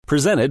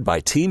Presented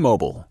by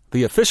T-Mobile,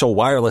 the official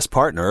wireless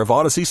partner of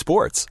Odyssey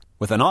Sports.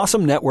 With an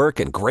awesome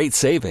network and great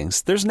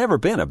savings, there's never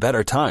been a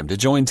better time to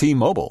join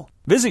T-Mobile.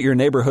 Visit your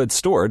neighborhood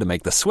store to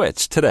make the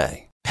switch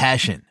today.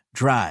 Passion,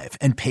 drive,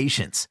 and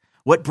patience.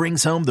 What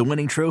brings home the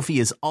winning trophy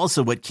is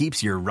also what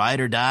keeps your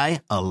ride or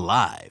die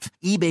alive.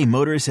 eBay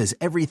Motors has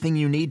everything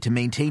you need to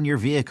maintain your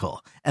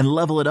vehicle and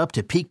level it up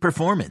to peak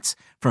performance.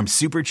 From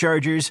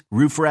superchargers,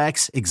 roof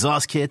racks,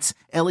 exhaust kits,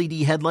 LED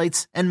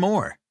headlights, and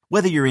more.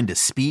 Whether you're into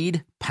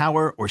speed,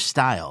 power, or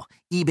style,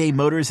 eBay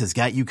Motors has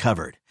got you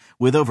covered.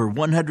 With over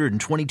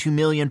 122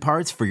 million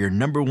parts for your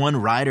number one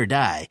ride or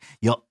die,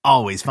 you'll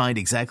always find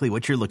exactly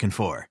what you're looking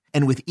for.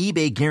 And with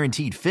eBay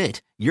Guaranteed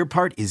Fit, your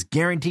part is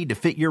guaranteed to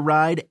fit your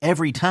ride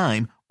every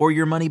time or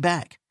your money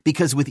back.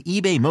 Because with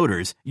eBay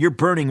Motors, you're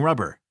burning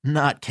rubber,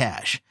 not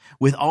cash.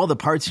 With all the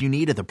parts you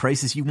need at the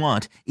prices you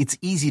want, it's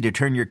easy to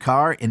turn your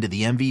car into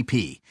the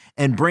MVP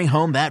and bring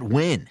home that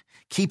win.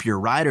 Keep your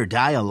ride or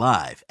die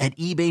alive at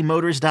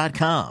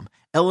ebaymotors.com.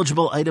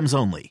 Eligible items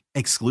only.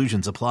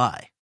 Exclusions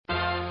apply.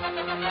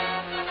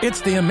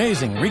 It's the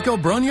Amazing Rico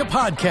Brogna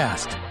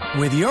podcast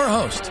with your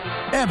host,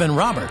 Evan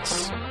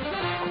Roberts.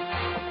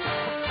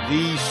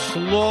 The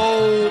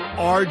slow,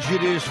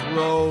 arduous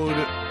road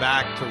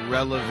back to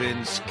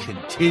relevance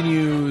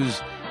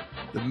continues.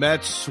 The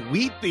Mets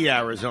sweep the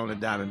Arizona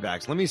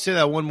Diamondbacks. Let me say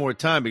that one more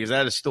time because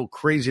that is still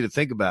crazy to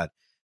think about.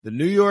 The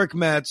New York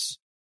Mets,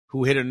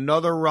 who hit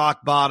another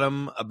rock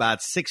bottom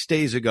about 6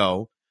 days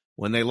ago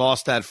when they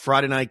lost that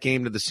Friday night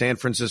game to the San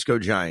Francisco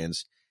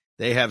Giants,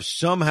 they have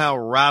somehow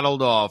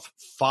rattled off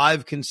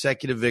 5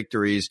 consecutive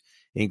victories,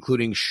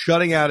 including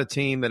shutting out a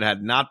team that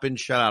had not been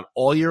shut out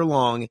all year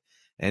long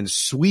and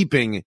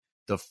sweeping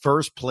the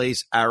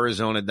first-place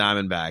Arizona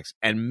Diamondbacks.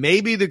 And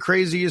maybe the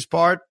craziest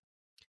part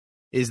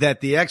is that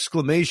the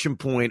exclamation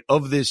point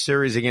of this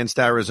series against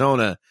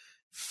Arizona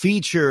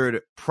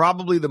featured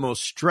probably the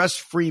most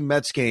stress-free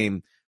Mets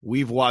game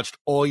we've watched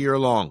all year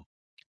long,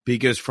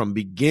 because from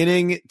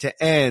beginning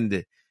to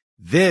end,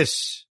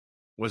 this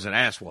was an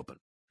ass whooping.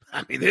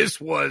 I mean, this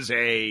was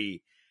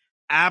a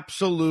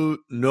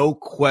absolute, no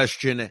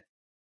question,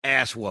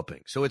 ass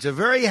whooping. So it's a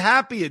very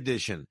happy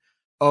edition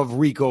of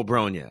Rico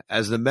Brogna,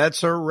 as the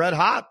Mets are red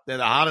hot. They're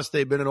the hottest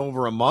they've been in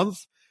over a month.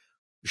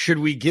 Should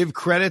we give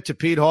credit to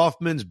Pete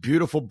Hoffman's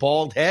beautiful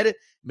bald head?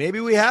 Maybe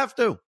we have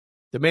to.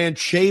 The man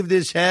shaved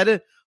his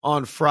head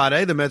on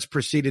Friday. The Mets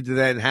proceeded to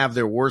then have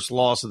their worst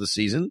loss of the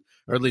season,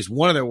 or at least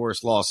one of their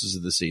worst losses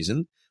of the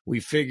season. We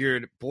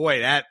figured, boy,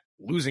 that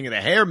losing of the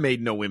hair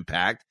made no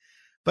impact.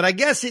 But I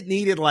guess it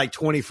needed like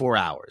 24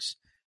 hours,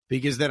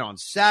 because then on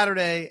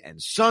Saturday and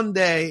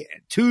Sunday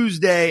and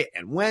Tuesday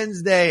and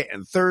Wednesday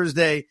and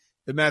Thursday,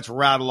 the Mets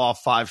rattle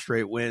off 5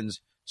 straight wins.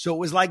 So it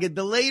was like a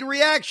delayed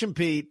reaction,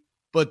 Pete,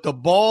 but the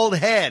bald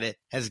head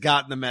has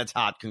gotten the Mets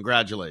hot.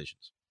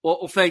 Congratulations.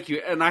 Well, thank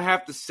you. And I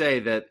have to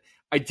say that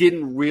I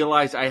didn't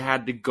realize I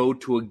had to go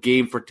to a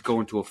game for it to go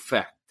into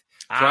effect.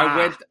 So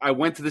I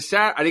went to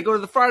the I didn't go to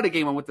the Friday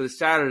game. I went to the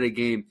Saturday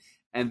game,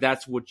 and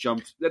that's what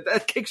jumped.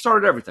 That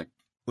kickstarted everything.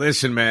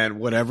 Listen, man,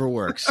 whatever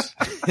works.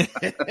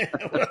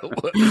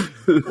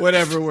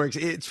 Whatever works.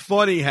 It's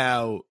funny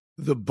how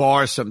the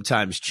bar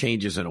sometimes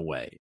changes in a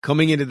way.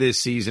 Coming into this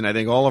season, I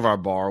think all of our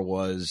bar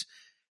was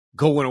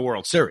go win a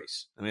World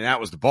Series. I mean,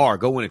 that was the bar.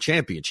 Go win a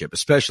championship,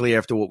 especially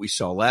after what we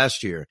saw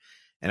last year.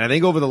 And I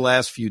think over the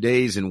last few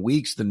days and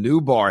weeks, the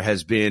new bar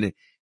has been,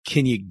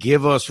 can you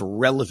give us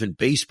relevant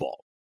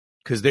baseball?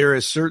 Because there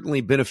has certainly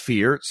been a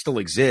fear, it still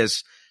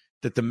exists,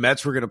 that the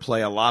Mets were going to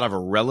play a lot of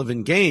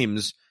irrelevant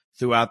games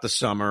throughout the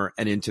summer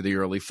and into the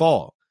early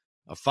fall.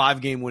 A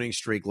 5-game winning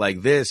streak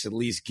like this at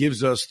least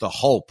gives us the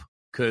hope,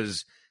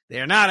 because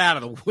they're not out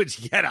of the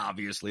woods yet,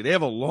 obviously. They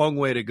have a long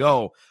way to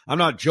go. I'm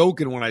not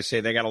joking when I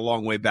say they got a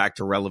long way back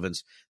to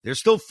relevance. They're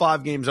still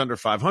 5 games under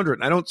 500,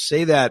 and I don't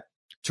say that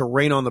to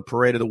rain on the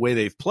parade of the way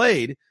they've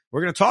played.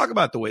 We're going to talk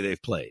about the way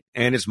they've played,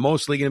 and it's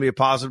mostly going to be a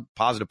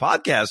positive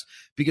podcast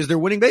because they're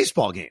winning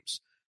baseball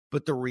games.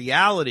 But the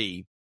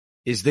reality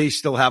is they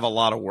still have a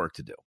lot of work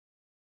to do,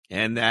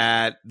 and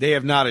that they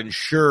have not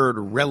ensured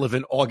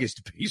relevant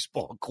August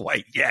baseball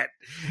quite yet.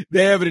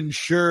 They haven't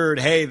ensured,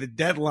 hey, the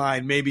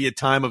deadline may be a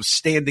time of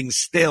standing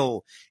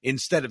still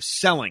instead of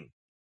selling.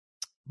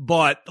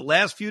 But the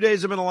last few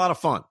days have been a lot of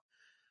fun.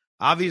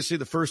 Obviously,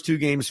 the first 2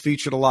 games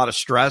featured a lot of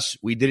stress.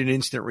 We did an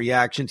instant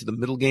reaction to the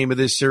middle game of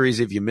this series,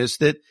 if you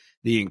missed it,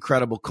 the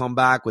incredible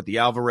comeback with the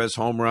Alvarez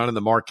home run and the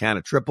Mark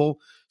Canha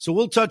triple. So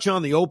we'll touch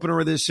on the opener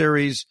of this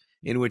series,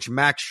 in which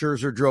Max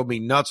Scherzer drove me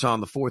nuts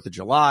on the 4th of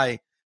July.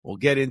 We'll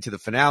get into the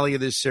finale of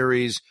this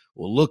series.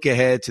 We'll look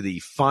ahead to the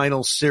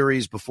final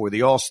series before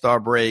the All-Star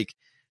break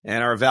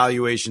and our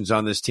evaluations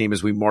on this team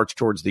as we march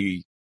towards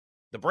the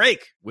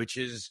break, which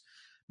is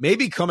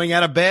maybe coming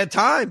at a bad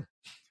time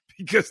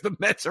because the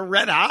Mets are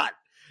red hot.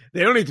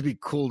 They don't need to be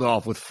cooled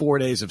off with 4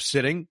 days of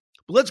sitting.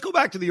 But let's go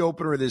back to the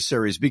opener of this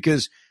series,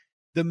 because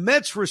the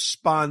Mets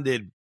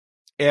responded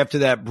after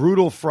that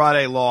brutal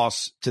Friday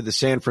loss to the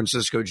San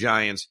Francisco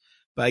Giants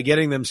by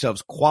getting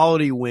themselves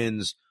quality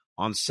wins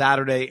on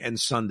Saturday and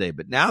Sunday.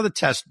 But now the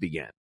test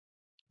began.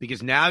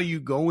 because now you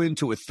go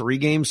into a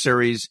 3-game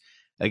series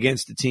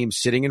against a team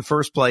sitting in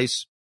first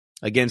place,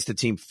 against a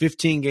team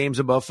 15 games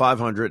above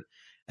 500,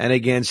 and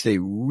against a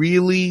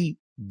really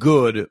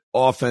good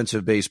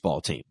offensive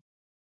baseball team.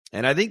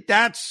 And I think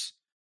that's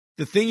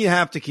the thing you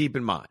have to keep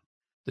in mind.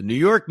 The New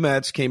York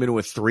Mets came into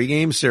a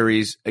 3-game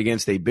series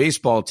against a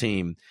baseball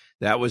team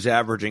that was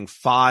averaging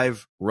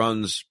 5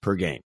 runs per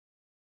game.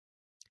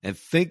 And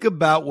think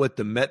about what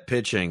the Met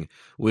pitching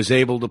was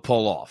able to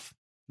pull off.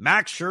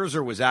 Max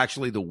Scherzer was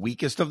actually the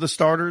weakest of the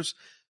starters,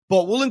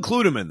 but we'll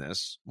include him in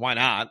this. Why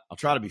not? I'll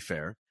try to be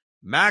fair.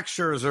 Max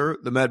Scherzer,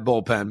 the Met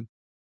bullpen,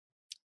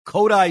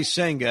 Kodai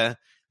Senga,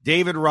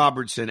 David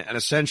Robertson, and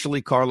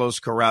essentially Carlos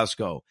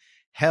Carrasco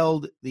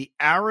held the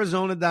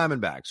Arizona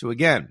Diamondbacks, who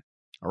again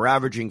are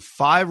averaging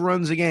 5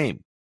 runs a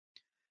game.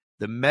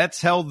 The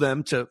Mets held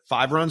them to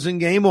 5 runs in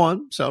game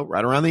 1, so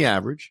right around the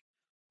average,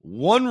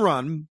 1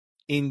 run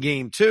in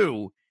game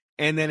 2,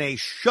 and then a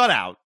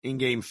shutout in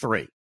game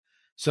 3.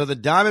 So the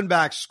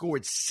Diamondbacks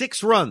scored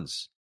 6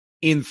 runs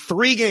in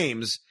 3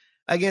 games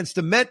against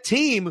a Met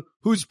team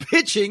whose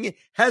pitching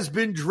has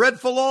been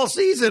dreadful all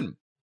season.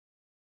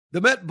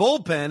 The Met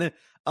bullpen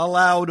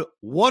allowed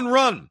 1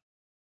 run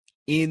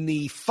in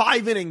the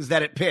 5 innings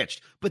that it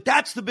pitched. But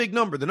that's the big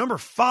number. The number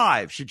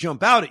 5 should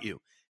jump out at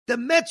you. The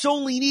Mets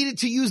only needed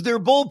to use their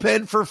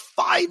bullpen for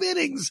 5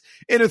 innings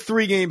in a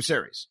 3-game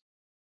series.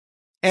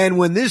 And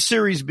when this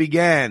series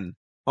began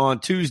on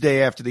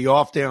Tuesday after the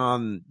off day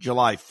on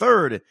July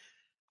 3rd,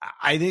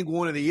 I think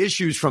one of the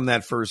issues from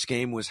that first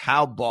game was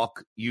how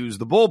Buck used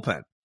the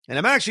bullpen. And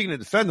I'm actually going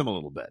to defend him a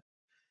little bit.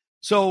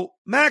 So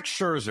Max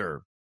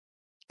Scherzer,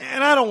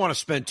 and I don't want to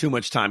spend too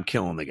much time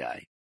killing the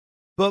guy,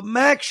 but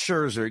Max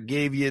Scherzer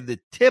gave you the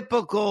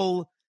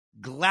typical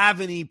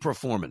Glavine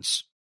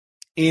performance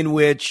in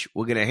which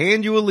we're going to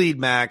hand you a lead,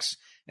 Max,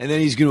 and then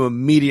he's going to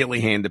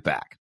immediately hand it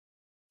back.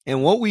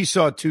 And what we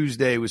saw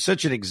Tuesday was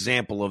such an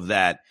example of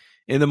that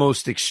in the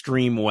most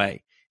extreme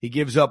way. He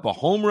gives up a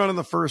home run in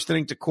the first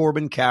inning to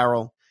Corbin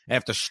Carroll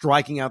after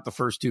striking out the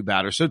first 2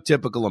 batters. So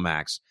typical of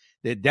Max.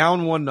 They're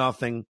down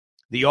 1-0.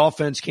 The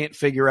offense can't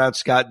figure out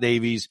Scott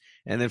Davies.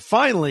 And then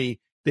finally,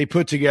 they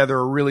put together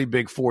a really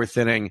big 4th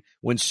inning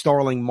when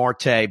Starling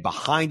Marte,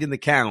 behind in the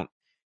count,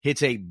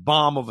 hits a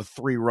bomb of a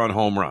 3-run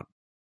home run.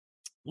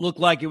 Looked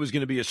like it was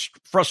going to be a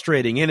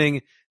frustrating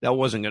inning that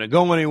wasn't going to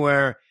go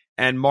anywhere.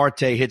 And Marte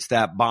hits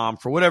that bomb.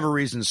 For whatever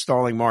reason,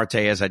 Starling Marte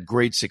has had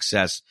great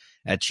success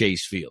at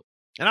Chase Field.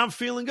 And I'm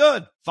feeling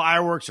good.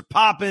 Fireworks are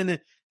popping.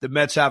 The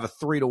Mets have a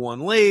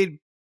 3-1 lead.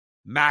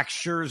 Max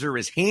Scherzer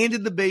is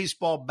handed the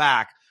baseball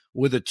back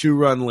with a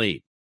 2-run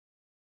lead.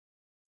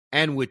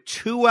 And with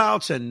 2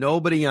 outs and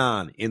nobody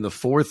on in the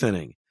 4th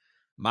inning,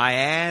 my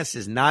ass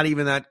is not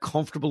even that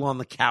comfortable on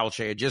the couch.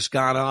 I had just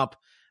got up.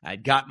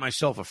 I'd got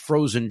myself a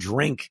frozen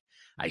drink.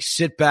 I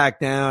sit back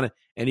down,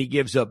 and he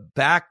gives up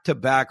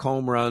back-to-back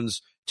home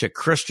runs to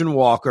Christian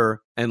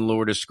Walker and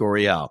Lourdes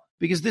Gurriel,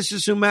 because this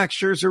is who Max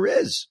Scherzer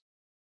is.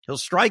 He'll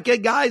strike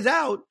guys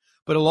out,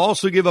 but he'll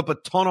also give up a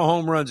ton of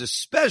home runs,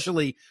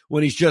 especially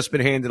when he's just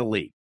been handed a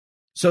lead.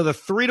 So the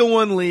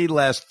 3-1 lead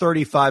lasts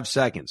 35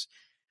 seconds.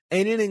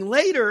 An inning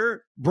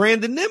later,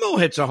 Brandon Nimmo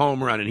hits a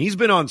home run, and he's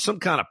been on some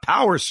kind of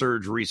power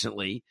surge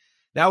recently.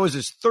 That was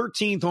his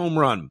 13th home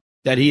run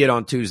that he hit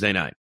on Tuesday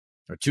night,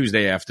 or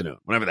Tuesday afternoon,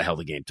 whenever the hell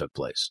the game took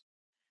place.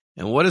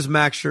 And what does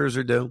Max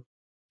Scherzer do?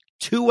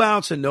 2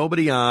 outs and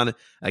nobody on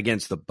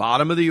against the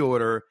bottom of the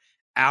order.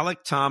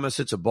 Alec Thomas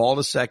hits a ball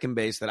to second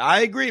base that I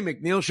agree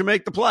McNeil should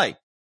make the play.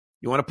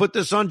 You want to put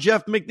this on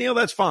Jeff McNeil?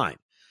 That's fine.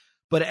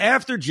 But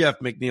after Jeff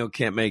McNeil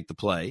can't make the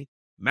play,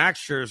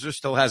 Max Scherzer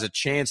still has a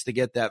chance to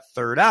get that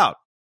 3rd out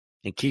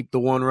and keep the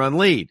 1-run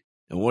lead.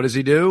 And what does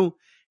he do?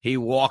 He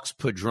walks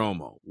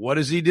Padromo. What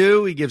does he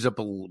do? He gives up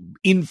an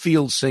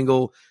infield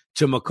single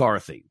to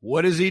McCarthy.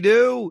 What does he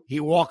do? He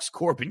walks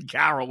Corbin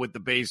Carroll with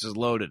the bases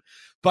loaded.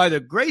 By the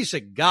grace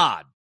of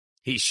God,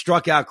 he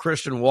struck out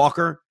Christian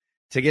Walker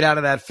to get out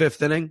of that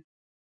 5th inning.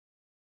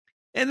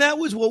 And that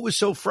was what was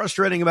so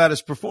frustrating about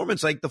his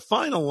performance. Like, the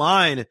final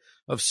line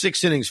of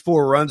 6 innings,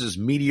 4 runs is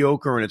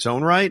mediocre in its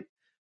own right.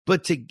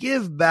 But to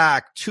give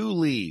back 2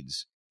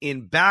 leads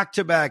in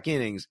back-to-back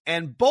innings,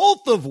 and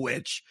both of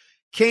which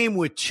came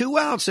with 2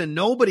 outs and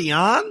nobody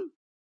on,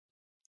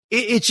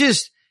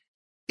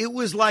 it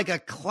was like a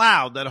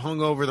cloud that hung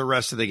over the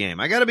rest of the game.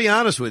 I got to be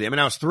honest with you. I mean,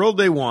 I was thrilled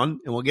they won,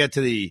 and we'll get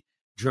to the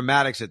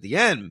dramatics at the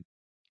end,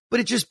 but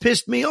it just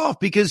pissed me off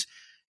because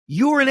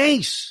you're an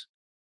ace.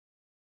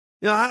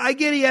 You know, I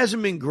get he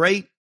hasn't been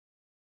great,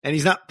 and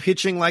he's not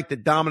pitching like the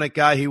dominant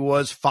guy he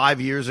was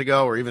 5 years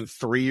ago or even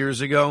 3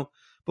 years ago.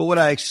 But what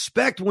I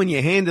expect when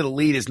you hand it a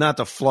lead is not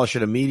to flush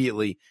it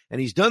immediately, and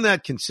he's done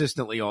that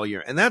consistently all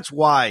year. And that's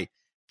why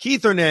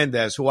Keith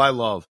Hernandez, who I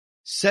love,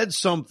 said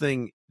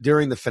something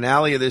during the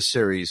finale of this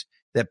series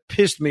that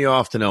pissed me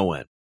off to no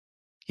end.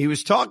 He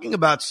was talking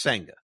about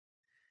Senga,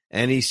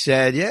 and he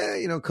said, yeah,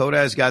 you know,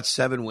 Kodai's got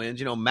 7 wins.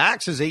 You know,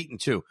 Max is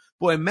 8-2.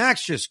 Boy,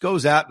 Max just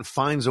goes out and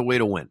finds a way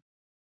to win.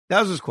 That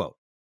was his quote.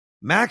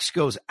 Max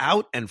goes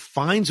out and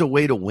finds a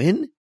way to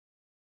win?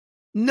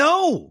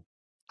 No,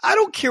 I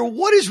don't care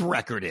what his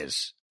record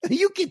is.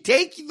 You can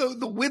take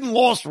the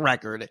win-loss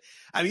record.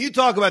 I mean, you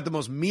talk about the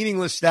most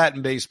meaningless stat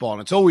in baseball,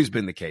 and it's always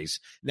been the case.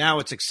 Now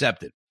it's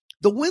accepted.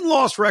 The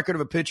win-loss record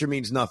of a pitcher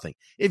means nothing.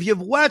 If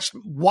you've watched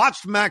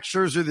Max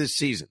Scherzer this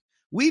season,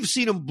 we've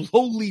seen him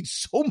blow leads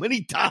so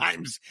many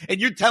times, and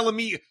you're telling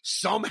me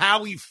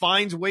somehow he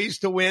finds ways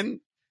to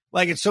win?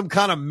 Like it's some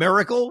kind of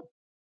miracle?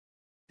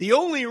 The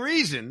only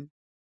reason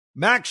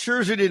Max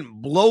Scherzer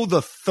didn't blow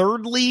the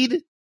third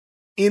lead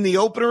in the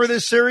opener of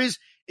this series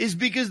is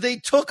because they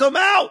took him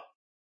out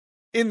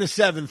in the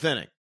seventh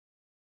inning.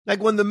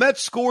 Like when the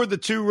Mets scored the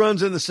 2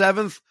 runs in the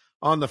seventh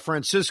on the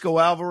Francisco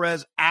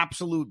Alvarez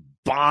absolute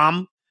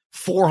bomb,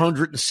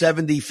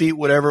 470 feet,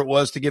 whatever it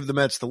was, to give the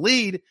Mets the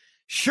lead,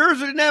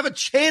 Scherzer didn't have a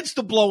chance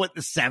to blow it in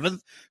the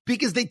seventh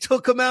because they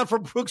took him out for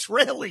Brooks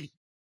Raley.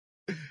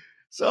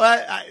 So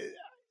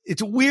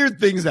it's weird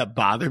things that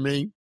bother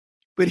me.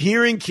 But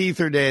hearing Keith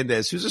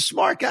Hernandez, who's a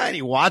smart guy and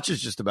he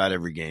watches just about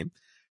every game,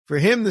 for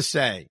him to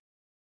say,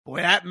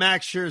 boy, that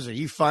Max Scherzer,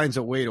 he finds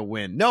a way to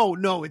win.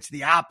 No, it's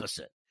the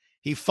opposite.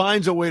 He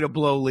finds a way to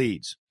blow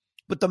leads.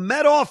 But the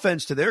Met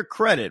offense, to their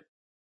credit,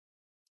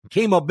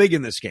 came up big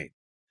in this game.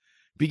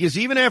 Because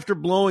even after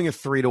blowing a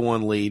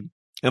 3-1 lead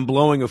and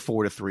blowing a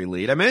 4-3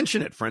 lead, I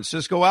mentioned it,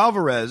 Francisco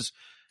Alvarez,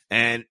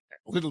 and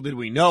little did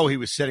we know he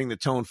was setting the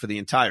tone for the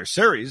entire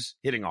series,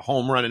 hitting a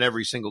home run in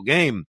every single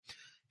game,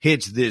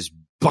 hits this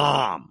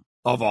bomb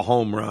of a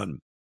home run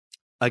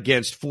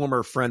against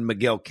former friend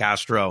Miguel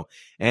Castro,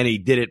 and he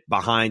did it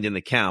behind in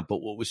the count. But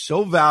what was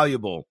so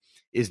valuable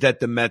is that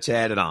the Mets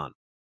added on.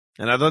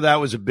 And I thought that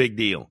was a big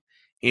deal.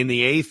 In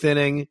the 8th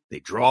inning, they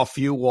draw a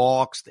few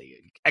walks, they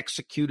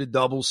execute a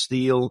double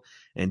steal,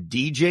 and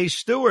DJ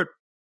Stewart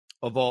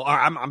of all,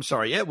 I'm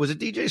sorry, yeah, was it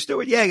DJ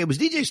Stewart? Yeah, it was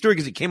DJ Stewart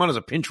because he came on as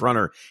a pinch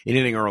runner an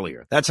inning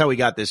earlier. That's how he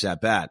got this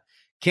at bat.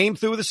 Came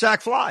through with a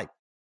sac fly.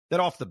 That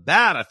off the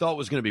bat, I thought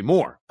was going to be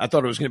more. I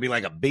thought it was going to be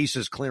like a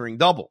bases clearing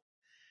double.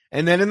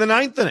 And then in the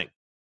 9th inning,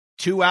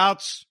 2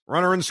 outs,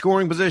 runner in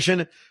scoring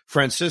position,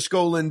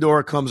 Francisco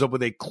Lindor comes up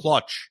with a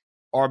clutch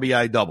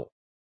RBI double.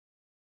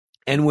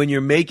 And when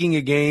you're making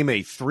a game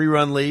a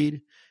 3-run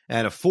lead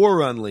and a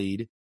 4-run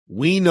lead,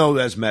 we know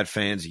as Met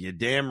fans, you're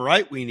damn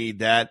right we need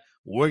that.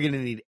 We're going to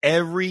need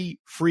every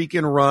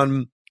freaking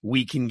run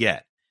we can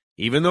get.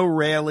 Even though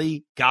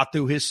Raley got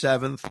through his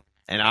 7th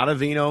and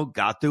Ottavino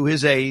got through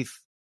his 8th,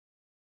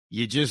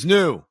 you just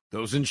knew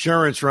those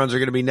insurance runs are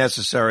going to be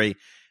necessary.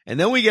 And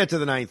then we get to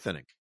the 9th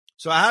inning.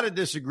 So I had a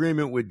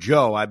disagreement with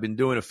Joe. I've been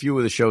doing a few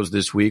of the shows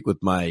this week with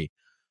my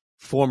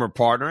former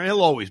partner.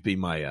 He'll always be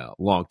my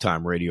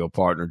longtime radio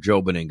partner,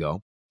 Joe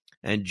Beningo.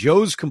 And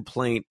Joe's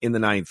complaint in the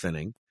 9th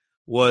inning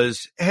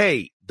was,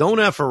 hey, don't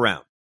F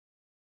around.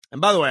 And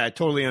by the way, I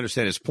totally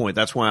understand his point.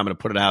 That's why I'm going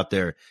to put it out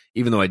there,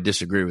 even though I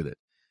disagree with it.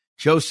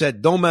 Joe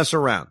said, don't mess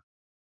around.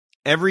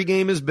 Every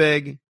game is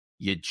big.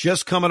 You're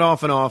just coming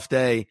off an off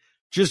day.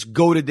 Just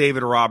go to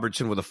David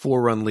Robertson with a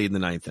 4-run lead in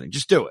the 9th inning.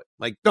 Just do it.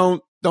 Like,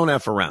 don't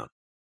F around.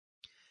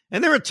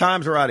 And there are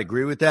times where I'd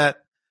agree with that.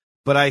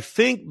 But I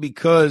think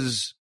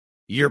because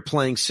you're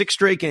playing 6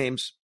 straight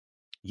games,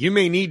 you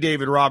may need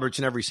David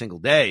Robertson every single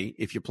day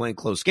if you're playing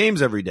close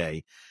games every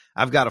day.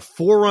 I've got a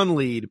 4-run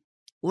lead.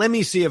 Let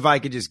me see if I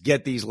could just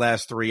get these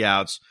last 3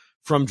 outs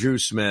from Drew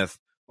Smith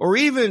or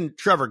even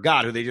Trevor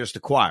Gott, who they just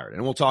acquired.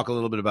 And we'll talk a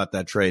little bit about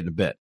that trade in a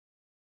bit.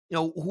 You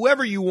know,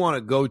 whoever you want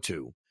to go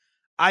to,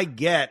 I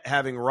get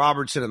having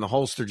Robertson in the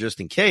holster just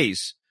in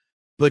case,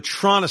 but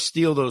trying to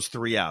steal those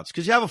 3 outs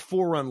because you have a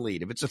 4-run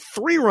lead. If it's a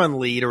 3-run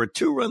lead or a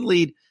 2-run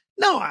lead,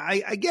 no,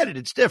 I get it.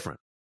 It's different.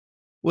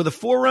 With a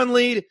 4-run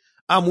lead,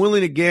 I'm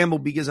willing to gamble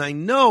because I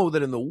know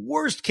that in the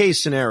worst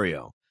case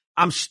scenario,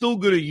 I'm still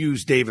going to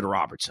use David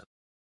Robertson.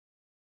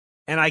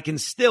 And I can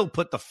still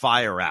put the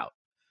fire out,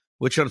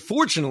 which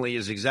unfortunately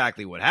is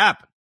exactly what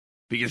happened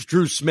because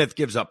Drew Smith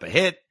gives up a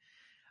hit.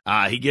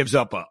 He gives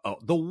up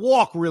the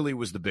walk really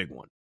was the big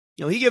one.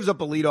 You know, he gives up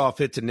a leadoff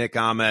hit to Nick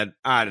Ahmed.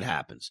 All right, it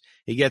happens.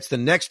 He gets the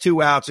next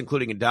 2 outs,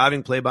 including a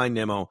diving play by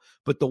Nimmo.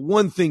 But the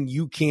one thing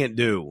you can't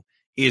do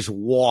is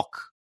walk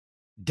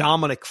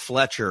Dominic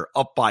Fletcher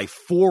up by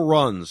 4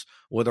 runs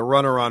with a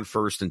runner on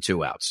first and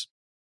 2 outs.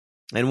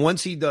 And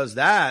once he does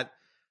that,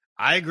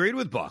 I agreed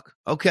with Buck.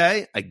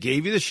 Okay, I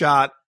gave you the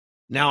shot.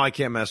 Now I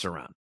can't mess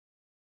around.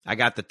 I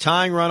got the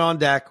tying run on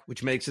deck,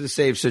 which makes it a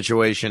save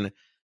situation.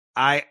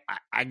 I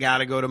got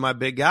to go to my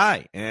big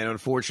guy. And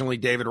unfortunately,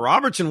 David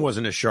Robertson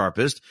wasn't his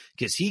sharpest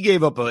because he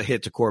gave up a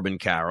hit to Corbin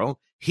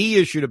Carroll. He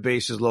issued a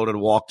bases-loaded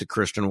walk to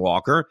Christian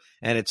Walker,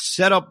 and it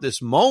set up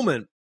this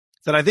moment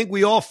that I think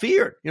we all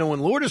feared. You know, when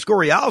Lourdes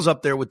Gurriel's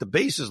up there with the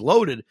bases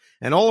loaded,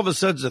 and all of a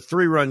sudden it's a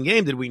 3-run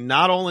game, did we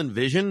not all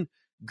envision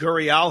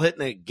Gurriel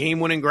hitting a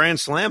game-winning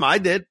grand slam? I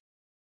did.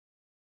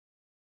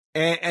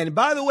 And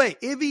by the way,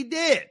 if he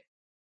did,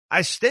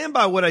 I stand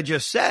by what I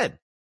just said,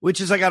 which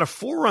is I got a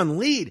 4-run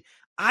lead.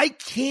 I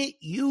can't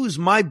use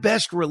my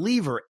best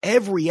reliever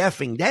every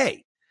effing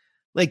day.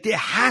 Like, there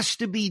has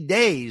to be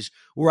days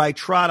where I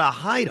try to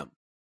hide him.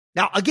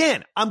 Now,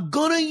 again, I'm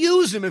going to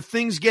use him if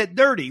things get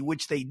dirty,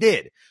 which they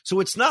did.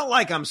 So it's not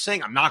like I'm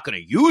saying I'm not going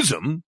to use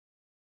him.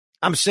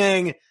 I'm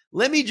saying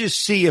let me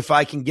just see if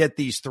I can get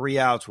these 3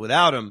 outs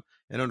without him.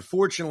 And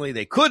unfortunately,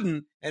 they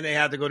couldn't, and they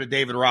had to go to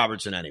David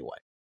Robertson anyway.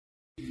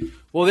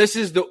 Well, this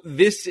is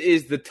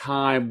the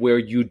time where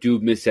you do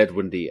miss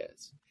Edwin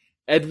Diaz.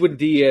 Edwin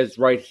Diaz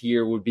right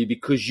here would be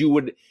because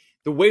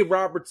the way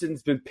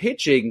Robertson's been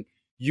pitching,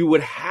 you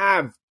would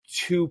have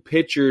 2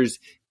 pitchers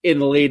in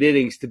the late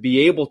innings to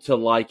be able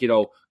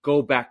to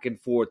go back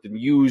and forth and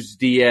use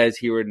Diaz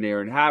here and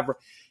there and have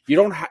you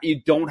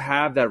don't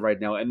have that right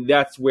now, and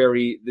that's where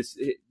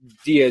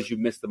Diaz you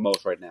miss the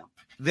most right now.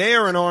 They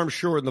are an arm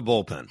short in the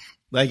bullpen.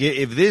 Like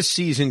if this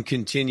season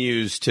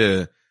continues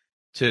to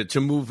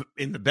move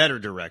in the better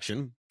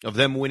direction of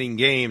them winning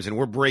games, and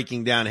we're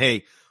breaking down,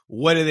 hey,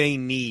 what do they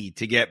need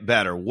to get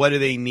better? What do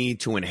they need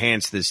to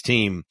enhance this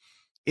team?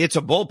 It's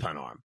a bullpen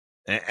arm.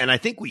 And I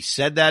think we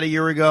said that a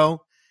year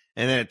ago,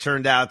 and then it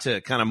turned out to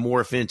kind of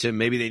morph into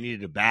maybe they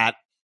needed a bat,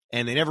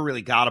 and they never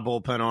really got a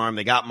bullpen arm.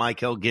 They got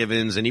Michael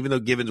Givens, and even though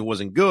Givens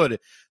wasn't good,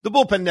 the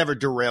bullpen never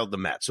derailed the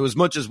Mets. So as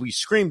much as we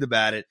screamed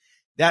about it,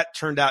 that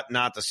turned out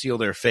not to seal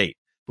their fate.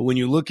 But when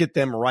you look at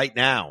them right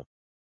now,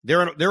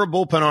 they're a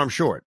bullpen arm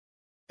short.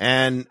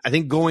 And I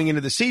think going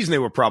into the season, they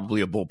were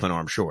probably a bullpen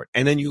arm short.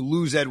 And then you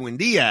lose Edwin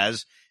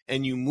Diaz,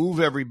 and you move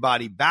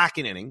everybody back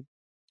an inning,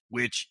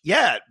 which,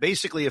 it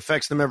basically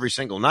affects them every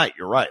single night.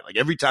 You're right. Like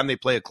every time they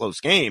play a close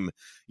game,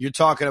 you're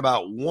talking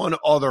about one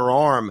other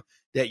arm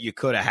that you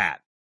could have had.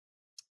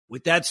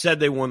 With that said,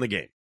 they won the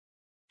game.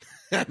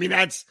 I mean,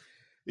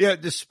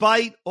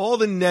 despite all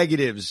the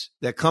negatives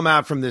that come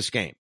out from this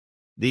game,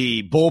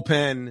 the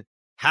bullpen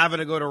having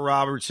to go to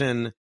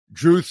Robertson,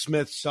 Drew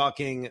Smith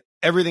sucking,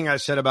 everything I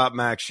said about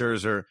Max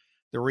Scherzer,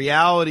 the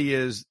reality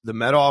is the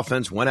Met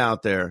offense went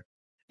out there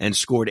and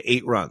scored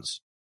 8 runs,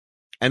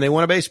 and they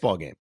won a baseball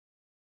game.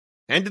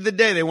 End of the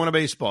day, they won a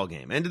baseball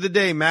game. End of the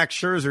day, Max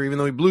Scherzer, even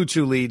though he blew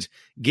 2 leads,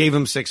 gave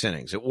him 6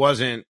 innings. It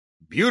wasn't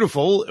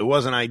beautiful. It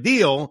wasn't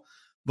ideal,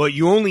 but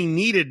you only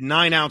needed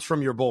 9 outs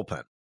from your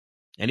bullpen.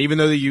 And even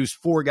though they used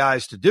 4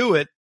 guys to do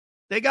it,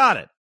 they got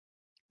it.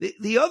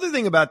 The other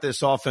thing about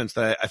this offense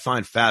that I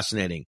find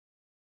fascinating,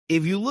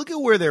 if you look at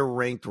where they're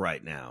ranked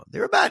right now,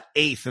 they're about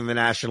 8th in the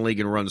National League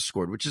in runs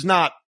scored, which is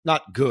not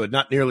good,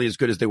 not nearly as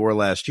good as they were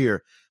last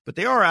year, but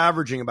they are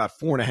averaging about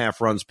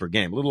 4.5 runs per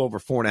game, a little over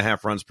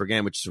 4.5 runs per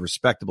game, which is a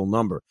respectable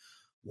number.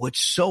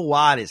 What's so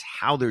odd is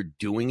how they're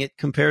doing it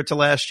compared to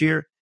last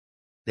year.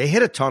 They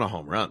hit a ton of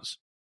home runs.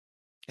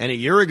 And a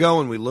year ago,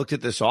 when we looked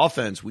at this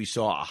offense, we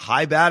saw a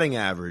high batting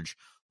average,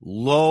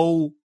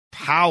 low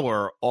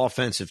power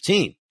offensive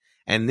team.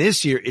 And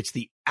this year, it's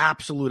the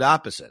absolute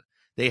opposite.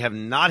 They have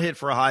not hit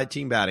for a high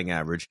team batting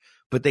average,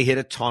 but they hit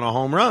a ton of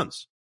home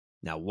runs.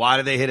 Now, why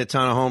do they hit a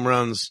ton of home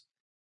runs?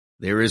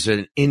 There is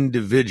an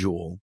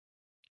individual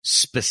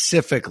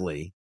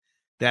specifically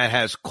that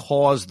has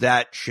caused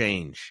that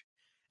change.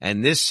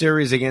 And this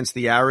series against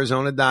the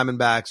Arizona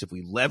Diamondbacks, if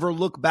we ever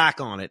look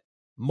back on it,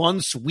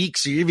 months,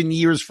 weeks, or even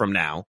years from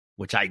now,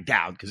 which I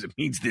doubt because it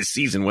means this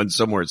season went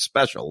somewhere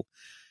special,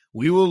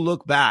 we will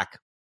look back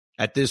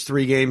at this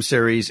 3-game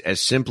series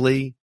as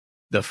simply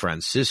the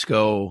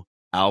Francisco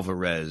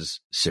Alvarez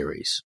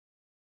series.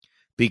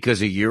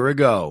 Because a year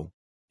ago,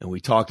 and we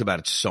talked about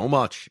it so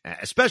much,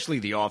 especially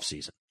the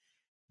offseason,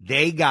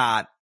 they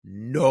got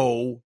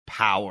no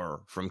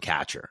power from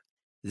catcher.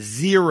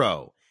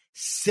 0.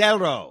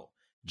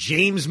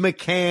 James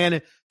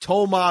McCann,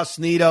 Tomas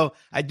Nido.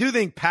 I do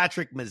think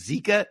Patrick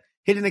Mazeika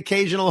hit an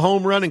occasional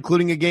home run,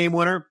 including a game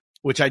winner,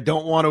 which I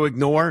don't want to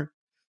ignore.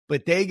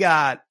 But they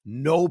got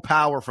no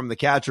power from the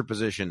catcher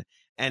position.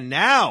 And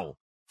now,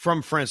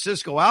 from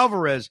Francisco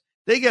Alvarez,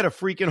 they get a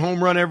freaking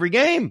home run every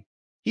game.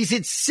 He's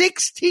hit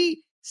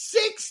 16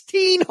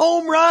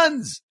 home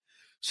runs.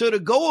 So to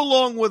go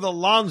along with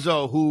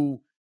Alonso,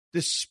 who,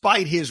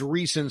 despite his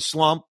recent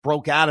slump,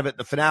 broke out of it in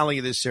the finale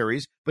of this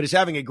series, but is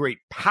having a great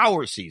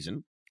power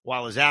season,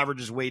 while his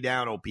average is way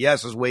down,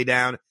 OPS is way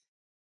down.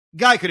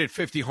 Guy could hit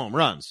 50 home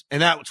runs,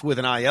 and that's with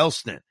an IL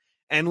stint.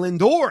 And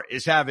Lindor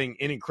is having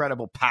an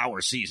incredible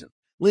power season.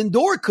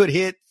 Lindor could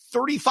hit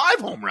 35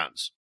 home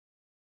runs.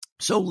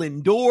 So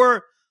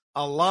Lindor,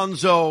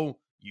 Alonso,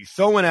 you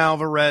throw in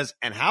Alvarez,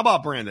 and how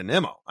about Brandon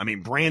Nimmo? I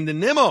mean, Brandon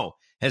Nimmo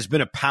has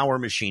been a power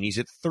machine. He's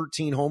hit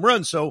 13 home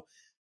runs. So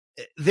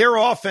their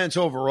offense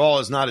overall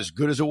is not as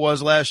good as it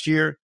was last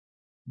year,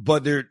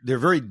 but they're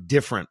very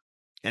different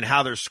in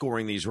how they're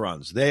scoring these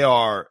runs. They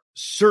are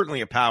certainly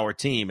a power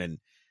team, and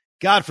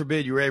God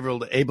forbid you were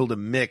able to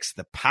mix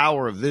the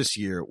power of this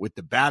year with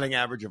the batting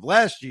average of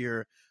last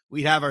year,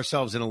 we'd have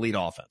ourselves an elite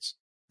offense.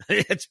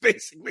 It's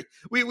basically,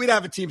 we'd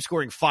have a team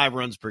scoring 5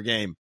 runs per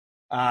game.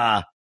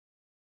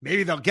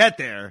 Maybe they'll get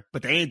there,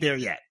 but they ain't there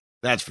yet.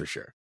 That's for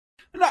sure.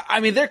 No, I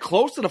mean, they're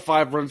close to the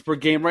 5 runs per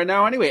game right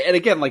now anyway. And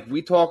again, like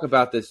we talk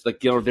about this, like,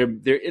 they're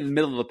in the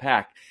middle of the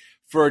pack.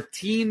 For a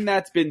team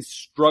that's been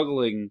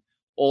struggling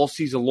all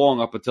season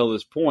long up until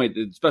this point,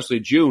 especially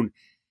June,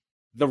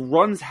 the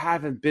runs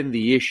haven't been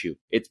the issue.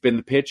 It's been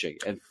the pitching.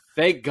 And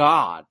thank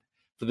God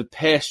for the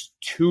past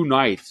 2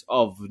 nights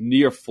of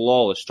near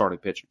flawless starting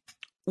pitching.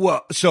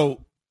 Well,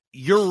 so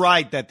you're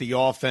right that the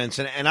offense,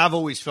 and I've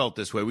always felt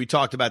this way. We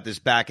talked about this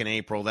back in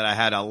April, that I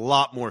had a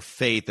lot more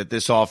faith that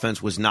this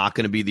offense was not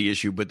going to be the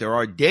issue. But there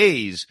are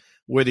days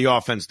where the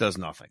offense does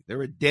nothing.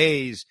 There are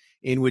days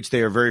in which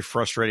they are very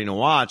frustrating to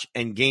watch.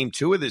 And game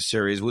 2 of this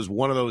series was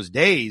one of those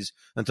days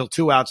until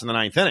 2 outs in the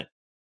 9th inning.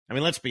 I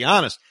mean, let's be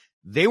honest.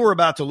 They were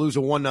about to lose a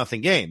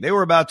 1-0 game. They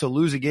were about to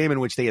lose a game in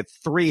which they had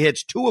 3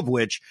 hits, 2 of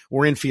which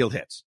were infield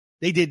hits.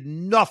 They did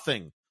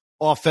nothing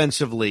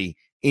offensively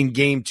in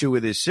game 2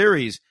 of this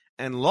series.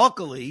 And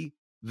luckily,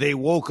 they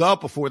woke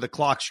up before the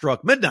clock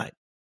struck midnight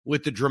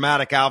with the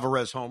dramatic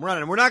Alvarez home run.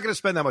 And we're not going to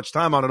spend that much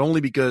time on it,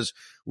 only because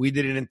we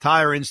did an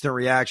entire instant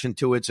reaction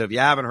to it. So if you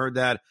haven't heard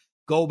that,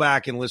 go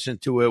back and listen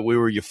to it. We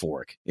were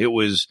euphoric. It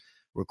was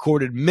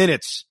recorded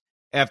minutes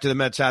after the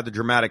Mets had the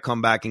dramatic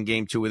comeback in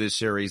game 2 of this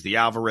series, the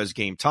Alvarez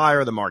game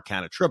tire, the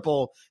Marcana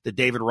triple, the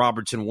David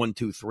Robertson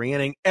 1-2-3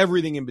 inning,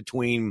 everything in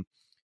between.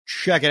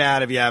 Check it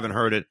out if you haven't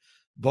heard it.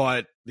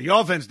 But the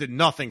offense did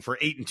nothing for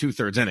 8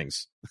 2/3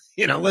 innings.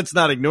 Let's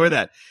not ignore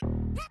that.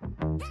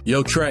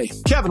 Yo, Trey.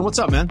 Kevin, what's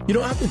up, man?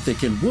 I've been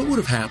thinking, what would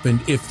have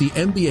happened if the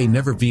NBA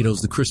never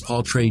vetoes the Chris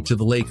Paul trade to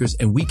the Lakers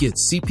and we get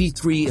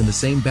CP3 in the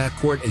same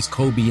backcourt as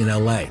Kobe in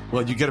LA?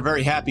 Well, you get a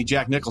very happy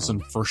Jack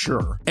Nicholson for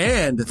sure.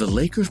 And the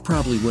Lakers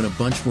probably win a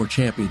bunch more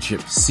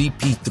championships.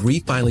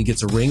 CP3 finally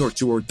gets a ring or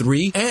 2 or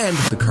 3, and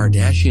the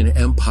Kardashian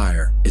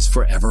empire is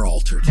forever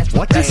altered.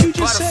 What did you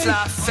just say?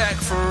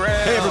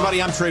 Hey,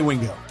 everybody, I'm Trey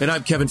Wingo. And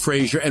I'm Kevin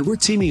Frazier, and we're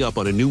teaming up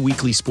on a new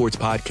weekly sports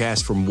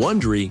podcast from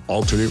Wondery,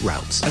 Alternate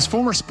Routes. As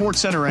former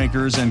Sports Center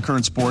anchors and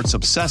current sports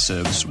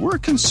obsessives, we're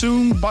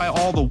consumed by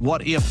all the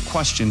what-if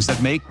questions that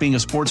make being a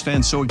sports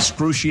fan so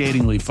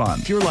excruciatingly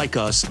fun. If you're like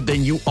us,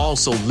 then you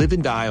also live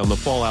and die on the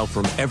fallout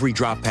from every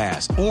drop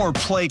pass. Or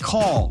play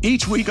call.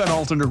 Each week on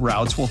Alternate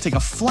Routes, we'll take a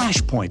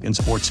flashpoint in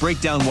sports,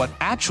 break down what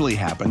actually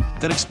happened,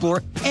 then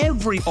explore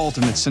every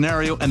alternate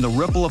scenario and the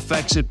ripple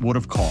effects it would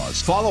have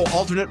caused. Follow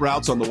Alternate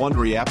Routes on the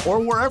Wondery app or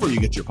wherever you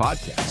get your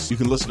podcasts. You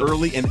can listen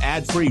early and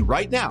ad-free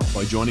right now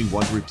by joining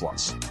Wondery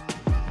Plus.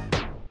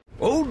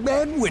 Old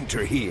Man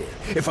Winter here.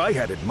 If I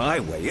had it my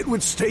way, it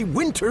would stay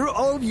winter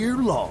all year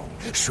long.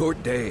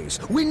 Short days,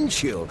 wind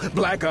chill,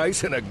 black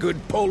ice, and a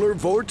good polar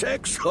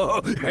vortex.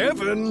 Oh,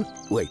 heaven.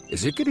 Wait,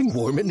 is it getting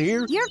warm in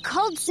here? Your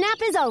cold snap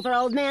is over,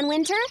 Old Man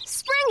Winter.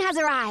 Spring has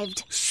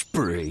arrived.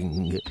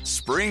 Spring.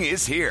 Spring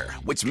is here,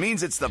 which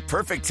means it's the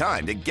perfect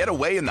time to get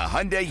away in the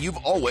Hyundai you've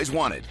always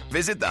wanted.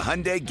 Visit the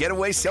Hyundai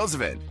Getaway Sales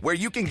Event, where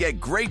you can get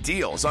great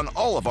deals on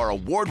all of our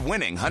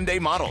award-winning Hyundai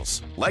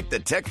models, like the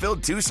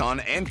tech-filled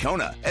Tucson and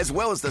Kona, as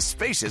well as the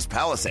spacious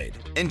Palisade.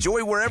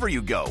 Enjoy wherever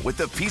you go with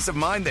the peace of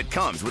mind that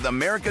comes with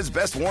America's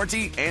best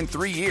warranty and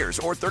 3 years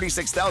or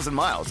 36,000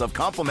 miles of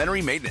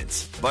complimentary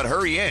maintenance. But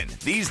hurry in,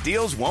 these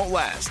deals won't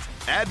last.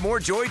 Add more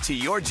joy to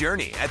your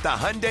journey at the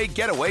Hyundai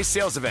Getaway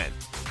Sales Event.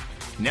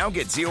 Now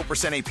get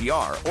 0%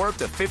 APR or up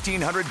to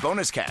 $1,500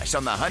 bonus cash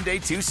on the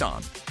Hyundai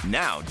Tucson.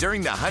 Now,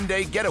 during the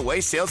Hyundai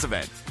Getaway Sales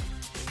Event.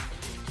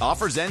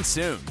 Offers end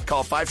soon.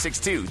 Call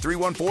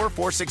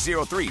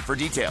 562-314-4603 for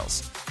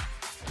details.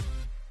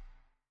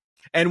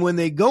 And when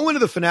they go into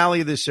the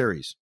finale of this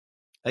series,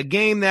 a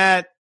game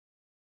that,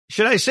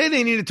 should I say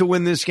they needed to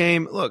win this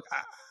game? Look,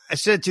 I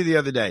said to you the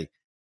other day,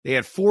 they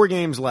had 4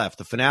 games left.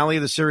 The finale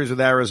of the series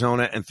with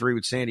Arizona and 3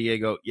 with San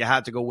Diego. You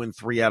had to go win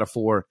 3 out of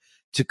 4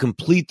 to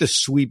complete the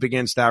sweep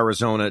against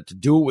Arizona, to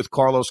do it with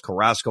Carlos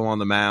Carrasco on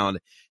the mound,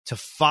 to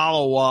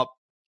follow up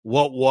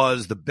what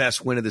was the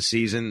best win of the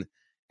season,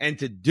 and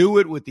to do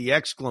it with the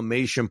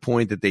exclamation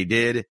point that they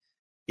did.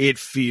 It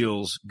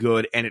feels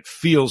good, and it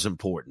feels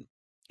important.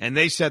 And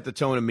they set the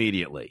tone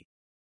immediately.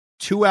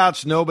 2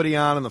 outs, nobody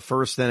on in the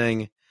first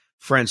inning.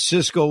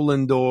 Francisco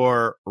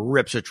Lindor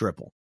rips a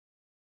triple.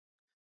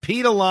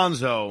 Pete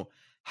Alonso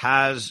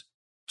has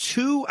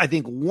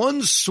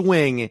 1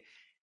 swing,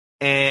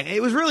 and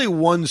it was really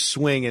 1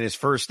 swing in his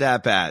first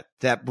at-bat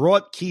that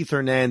brought Keith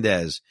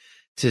Hernandez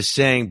to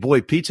saying, boy,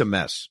 Pete's a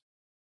mess.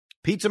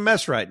 Pete's a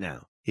mess right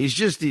now. He's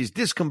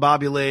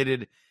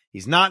discombobulated.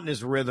 He's not in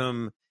his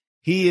rhythm.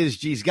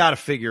 He's got to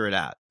figure it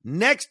out.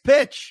 Next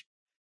pitch.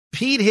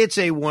 Pete hits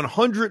a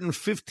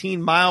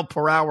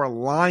 115-mile-per-hour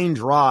line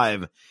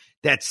drive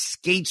that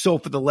skates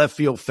over the left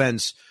field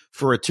fence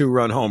for a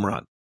 2-run home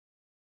run.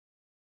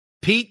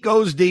 Pete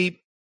goes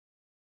deep.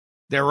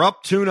 They're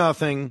up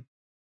 2-0.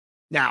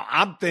 Now,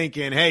 I'm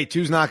thinking, hey,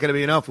 2's not going to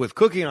be enough with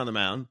Cookie on the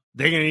mound.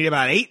 They're going to need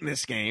about 8 in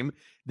this game.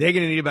 They're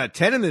going to need about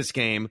 10 in this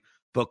game.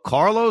 But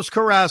Carlos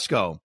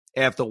Carrasco,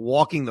 after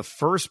walking the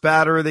first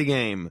batter of the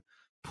game,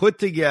 put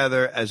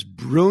together as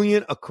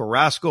brilliant a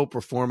Carrasco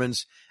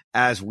performance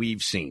as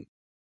we've seen.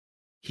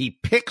 He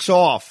picks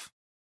off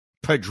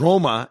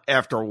Pedroma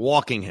after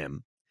walking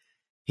him.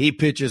 He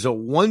pitches a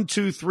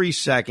 1-2-3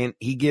 second.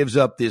 He gives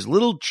up this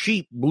little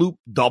cheap bloop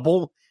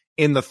double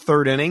in the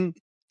 3rd inning,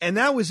 and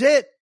that was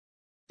it.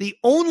 The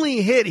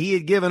only hit he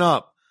had given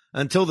up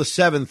until the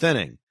 7th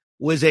inning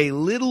was a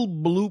little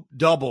bloop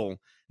double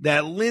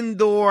that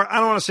Lindor, I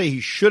don't want to say he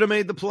should have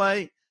made the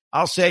play.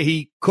 I'll say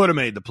he could have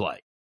made the play.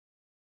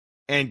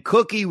 And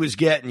Cookie was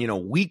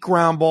getting, weak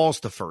ground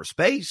balls to first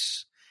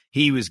base.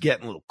 He was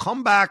getting little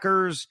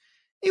comebackers.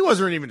 He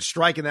wasn't even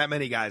striking that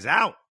many guys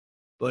out,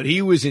 but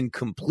he was in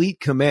complete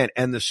command.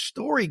 And the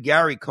story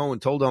Gary Cohen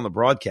told on the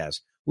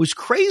broadcast was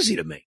crazy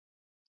to me.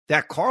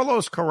 That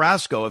Carlos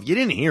Carrasco, if you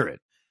didn't hear it,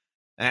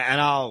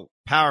 and I'll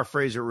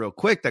paraphrase it real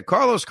quick, that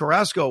Carlos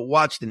Carrasco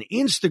watched an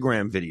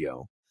Instagram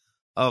video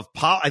of,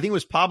 I think it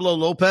was Pablo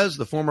Lopez,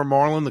 the former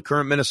Marlin, the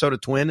current Minnesota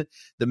Twin,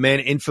 the man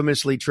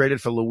infamously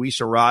traded for Luis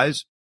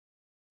Arraez,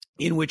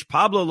 in which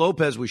Pablo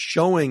Lopez was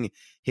showing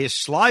his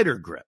slider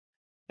grip.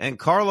 And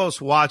Carlos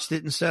watched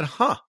it and said,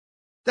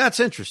 that's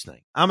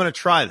interesting. I'm going to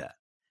try that.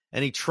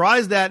 And he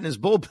tries that in his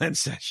bullpen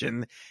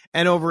session.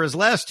 And over his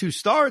last 2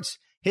 starts,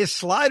 his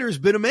slider's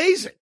been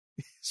amazing.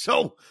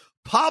 So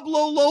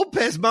Pablo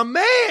Lopez, my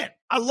man,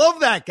 I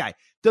love that guy.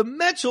 The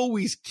Mets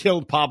always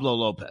killed Pablo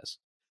Lopez.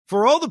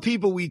 For all the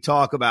people we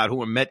talk about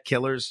who are Met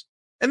killers,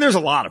 and there's a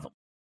lot of them.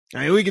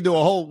 I mean, we're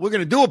going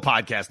to do a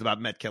podcast about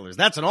Met killers.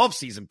 That's an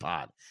off-season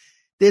pod.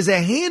 There's a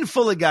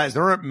handful of guys,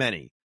 there aren't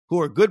many, who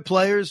are good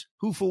players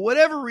who, for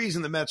whatever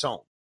reason, the Mets own.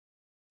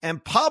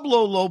 And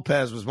Pablo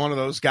Lopez was one of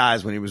those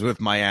guys when he was with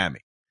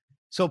Miami.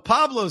 So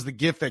Pablo's the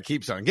gift that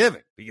keeps on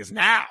giving, because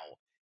now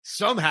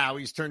somehow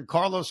he's turned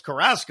Carlos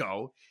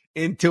Carrasco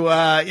into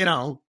a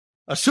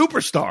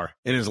superstar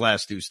in his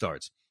last 2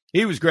 starts.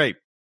 He was great.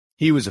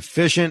 He was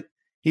efficient.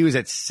 He was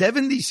at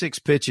 76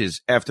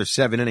 pitches after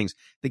 7 innings.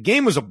 The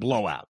game was a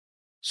blowout.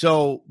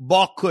 So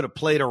Buck could have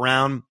played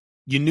around.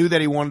 You knew that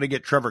he wanted to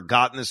get Trevor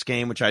Gott in this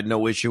game, which I had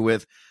no issue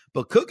with.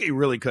 But Cookie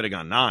really could have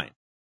gone 9.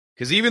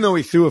 Because even though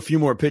he threw a few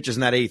more pitches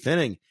in that 8th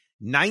inning,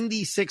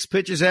 96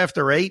 pitches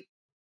after 8,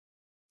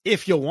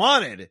 if you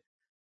wanted,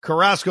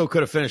 Carrasco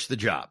could have finished the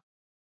job.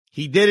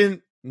 He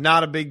didn't.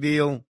 Not a big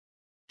deal.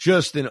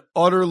 Just an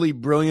utterly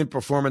brilliant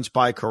performance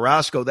by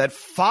Carrasco that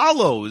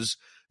follows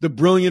the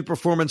brilliant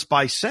performance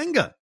by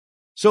Senga.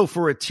 So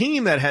for a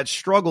team that had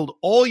struggled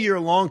all year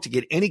long to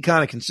get any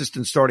kind of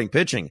consistent starting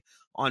pitching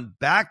on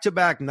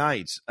back-to-back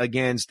nights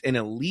against an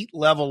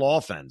elite-level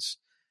offense,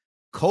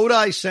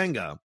 Kodai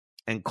Senga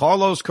and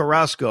Carlos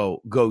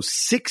Carrasco go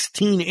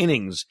 16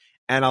 innings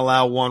and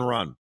allow 1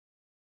 run.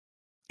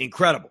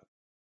 Incredible.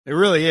 It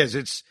really is.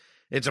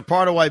 It's a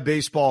part of why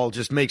baseball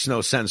just makes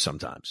no sense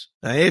sometimes.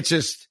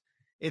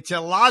 It's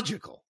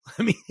illogical.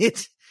 I mean,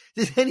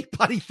 did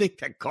anybody think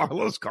that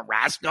Carlos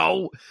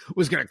Carrasco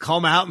was going to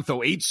come out and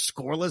throw 8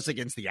 scoreless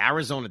against the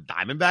Arizona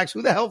Diamondbacks?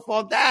 Who the hell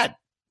thought that?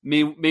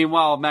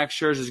 Meanwhile, Max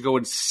Scherzer's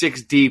going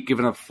 6 deep,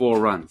 giving up 4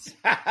 runs.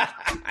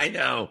 I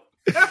know.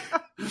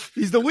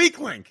 He's the weak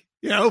link,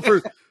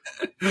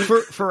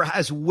 for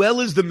as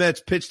well as the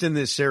Mets pitched in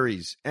this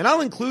series. And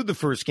I'll include the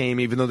first game,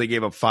 even though they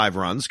gave up 5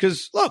 runs,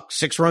 because look,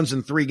 6 runs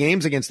in 3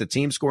 games against a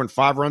team scoring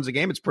 5 runs a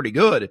game. It's pretty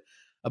good.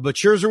 But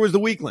Scherzer was the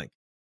weak link.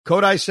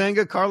 Kodai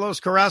Senga, Carlos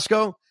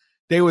Carrasco,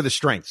 they were the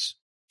strengths.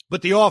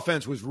 But the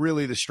offense was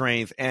really the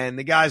strength. And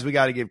the guys we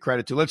got to give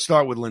credit to. Let's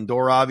start with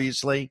Lindor,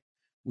 obviously.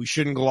 We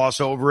shouldn't gloss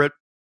over it.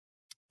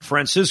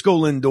 Francisco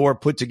Lindor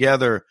put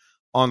together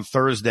on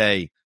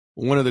Thursday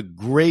one of the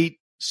great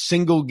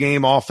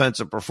single-game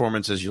offensive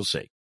performances you'll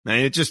see. I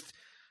mean, it just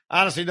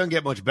honestly doesn't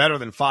get much better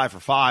than 5 for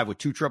 5 with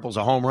 2 triples,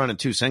 a home run, and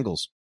 2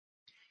 singles.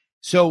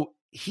 So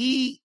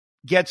he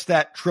gets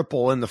that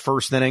triple in the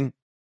first inning.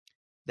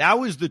 That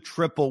was the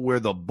triple where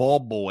the ball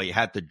boy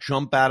had to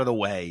jump out of the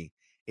way.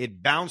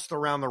 It bounced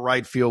around the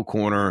right field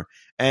corner,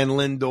 and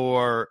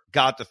Lindor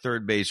got to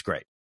third base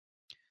great.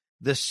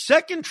 The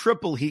second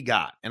triple he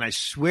got, and I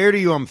swear to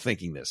you I'm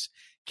thinking this,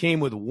 came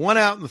with 1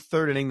 out in the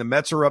 3rd inning. The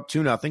Mets are up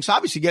 2-0. So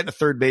obviously getting to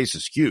third base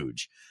is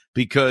huge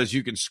because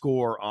you can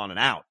score on an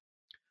out.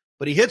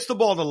 But he hits the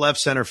ball to left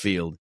center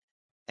field,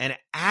 and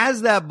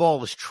as that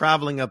ball is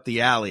traveling up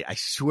the alley, I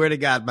swear to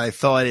God, my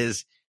thought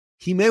is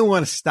he may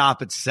want to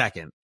stop at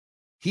second.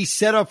 He's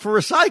set up for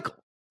a cycle.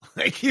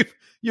 Like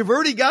you've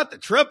already got the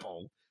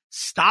triple.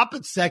 Stop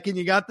at second,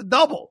 you got the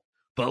double.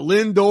 But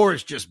Lindor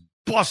is just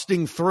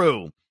busting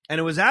through. And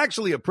it was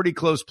actually a pretty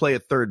close play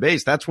at third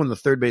base. That's when the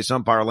third base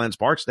umpire, Lance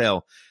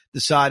Barksdale,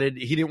 decided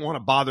he didn't want to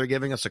bother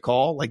giving us a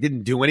call. Like,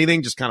 didn't do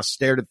anything, just kind of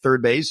stared at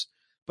third base.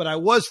 But I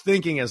was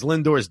thinking as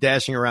Lindor is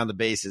dashing around the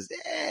bases,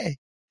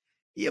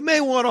 you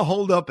may want to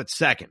hold up at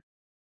second.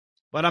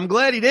 But I'm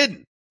glad he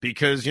didn't,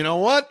 because you know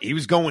what? He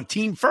was going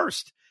team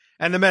first.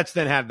 And the Mets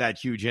then had that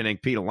huge inning.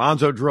 Pete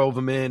Alonso drove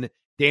him in.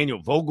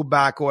 Daniel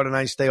Vogelbach had a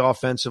nice day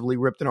offensively,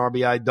 ripped an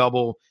RBI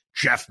double.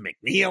 Jeff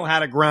McNeil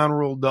had a ground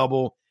rule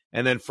double.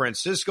 And then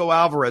Francisco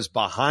Alvarez,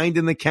 behind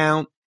in the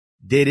count,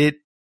 did it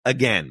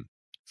again.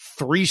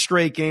 3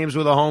 straight games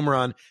with a home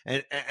run.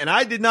 And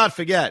I did not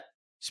forget,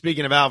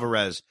 speaking of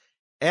Alvarez,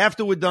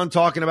 after we're done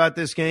talking about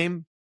this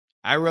game,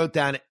 I wrote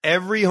down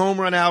every home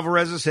run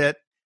Alvarez has hit,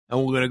 and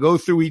we're going to go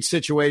through each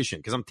situation.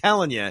 Because I'm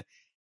telling you,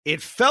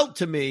 it felt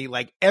to me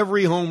like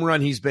every home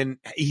run he's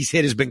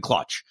hit has been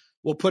clutch.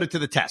 We'll put it to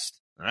the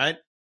test, all right?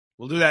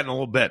 We'll do that in a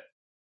little bit.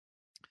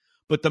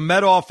 But the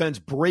Met offense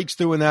breaks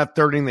through in that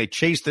 3rd inning. They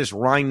chase this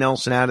Ryan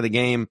Nelson out of the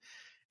game.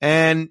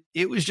 And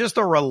it was just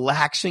a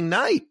relaxing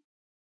night.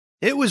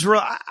 I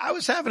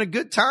was having a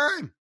good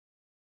time.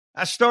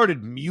 I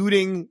started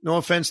muting, no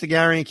offense to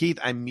Gary and Keith.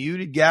 I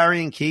muted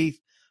Gary and Keith.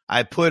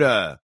 I put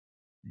a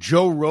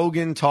Joe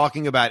Rogan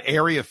talking about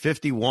Area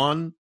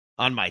 51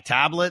 on my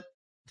tablet.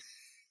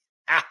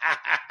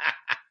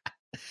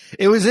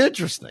 It was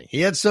interesting.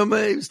 He was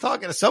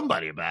talking to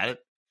somebody about it.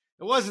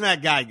 It wasn't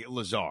that guy,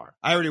 Lazar.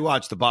 I already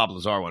watched the Bob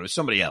Lazar one. It was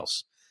somebody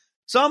else.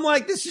 So I'm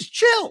like, this is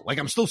chill. Like,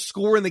 I'm still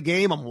scoring the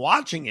game. I'm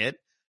watching it.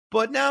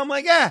 But now I'm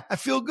like, I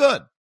feel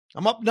good.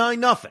 I'm up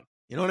 9-0.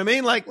 You know what I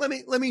mean? Like, let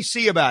me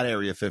see about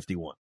Area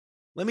 51.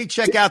 Let me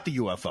check out the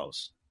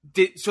UFOs.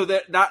 So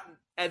that not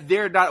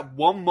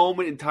one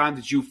moment in time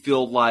that you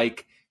feel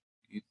like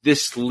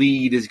this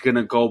lead is going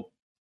to go,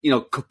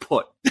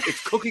 kaput.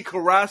 It's Cookie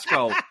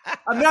Carrasco.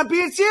 I'm not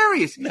being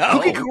serious. No.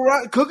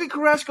 Cookie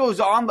Carrasco is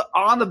on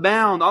the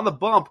mound, on the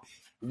bump.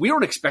 We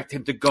don't expect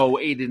him to go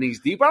 8 innings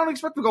deep. I don't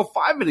expect him to go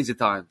 5 innings at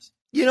times.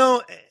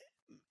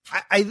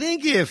 I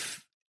think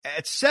if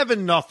at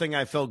 7-0,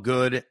 I felt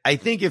good. I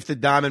think if the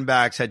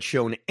Diamondbacks had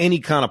shown any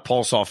kind of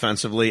pulse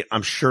offensively,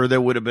 I'm sure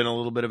there would have been a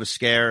little bit of a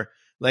scare.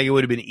 Like, it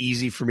would have been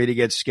easy for me to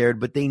get scared,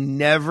 but they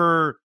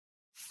never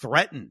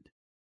threatened.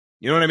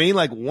 You know what I mean?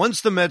 Like,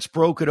 once the Mets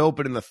broke it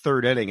open in the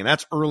 3rd inning, and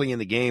that's early in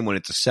the game when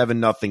it's a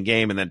 7-0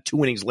 game, and then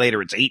 2 innings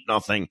later it's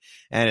 8-0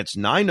 and it's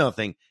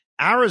 9-0.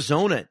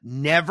 Arizona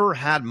never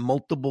had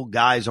multiple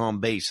guys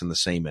on base in the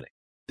same inning.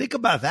 Think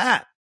about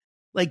that.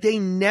 Like, they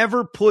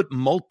never put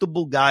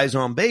multiple guys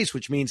on base,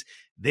 which means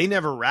they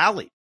never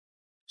rallied.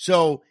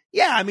 So,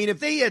 yeah, I mean, if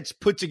they had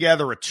put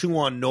together a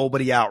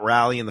 2-on-nobody out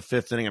rally in the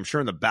 5th inning, I'm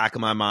sure in the back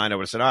of my mind I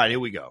would have said, all right, here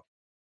we go.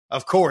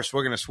 Of course,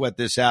 we're going to sweat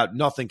this out.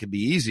 Nothing could be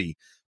easy.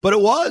 But it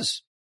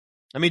was.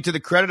 I mean, to the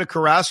credit of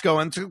Carrasco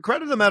and to the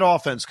credit of the Met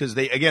offense, because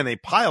they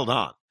piled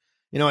on.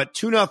 At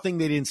 2-0,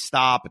 they didn't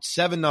stop. At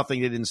 7-0, they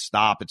didn't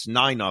stop. It's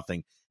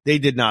 9-0. They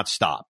did not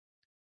stop.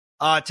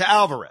 To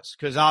Alvarez,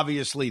 because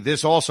obviously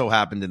this also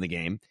happened in the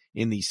game,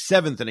 in the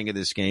 7th inning of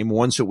this game,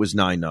 once it was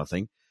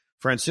 9-0.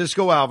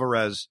 Francisco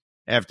Alvarez,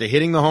 after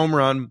hitting the home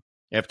run,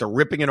 after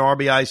ripping an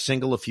RBI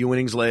single a few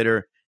innings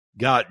later,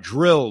 got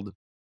drilled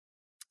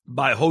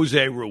by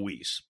Jose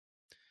Ruiz.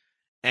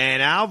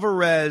 And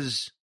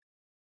Alvarez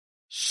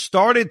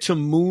started to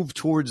move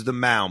towards the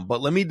mound,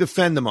 but let me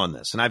defend him on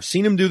this. And I've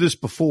seen him do this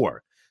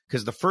before,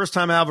 because the first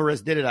time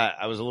Alvarez did it,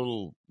 I was a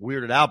little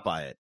weirded out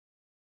by it.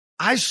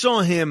 I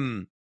saw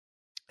him,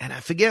 and I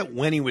forget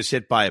when he was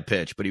hit by a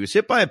pitch, but he was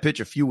hit by a pitch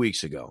a few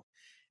weeks ago,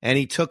 and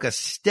he took a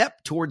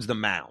step towards the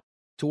mound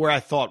to where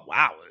I thought,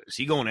 wow, is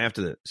he going to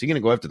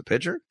go after the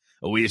pitcher?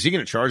 Or is he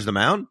going to charge the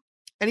mound?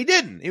 And he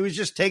didn't. He was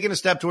just taking a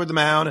step toward the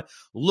mound,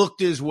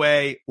 looked his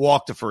way,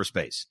 walked to first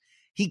base.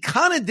 He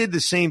kind of did the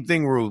same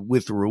thing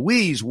with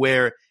Ruiz,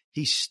 where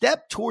he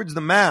stepped towards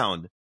the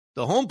mound.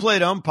 The home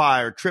plate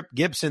umpire, Trip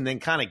Gibson, then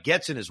kind of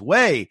gets in his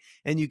way.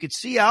 And you could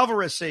see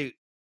Alvarez say,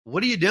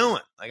 what are you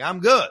doing? Like, I'm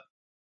good.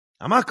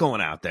 I'm not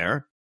going out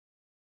there.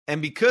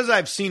 And because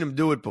I've seen him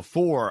do it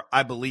before,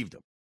 I believed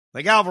him.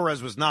 Like,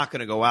 Alvarez was not going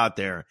to go out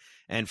there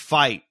and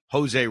fight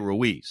Jose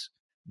Ruiz.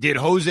 Did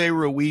Jose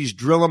Ruiz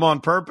drill him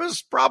on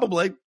purpose?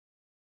 Probably.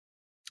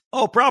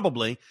 Oh,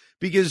 probably.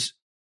 Because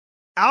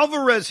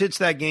Alvarez hits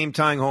that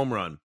game-tying home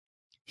run.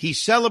 He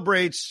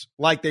celebrates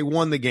like they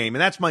won the game.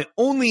 And that's my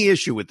only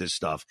issue with this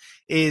stuff,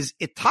 is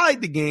it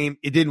tied the game.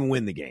 It didn't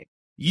win the game.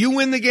 You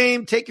win the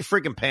game, take your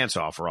freaking pants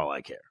off for all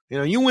I care.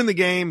 You win the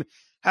game,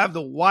 have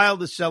the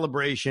wildest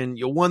celebration.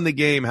 You won the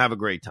game, have a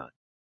great time.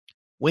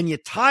 When you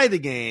tie the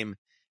game,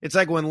 it's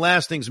like when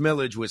Lastings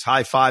Millage was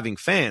high-fiving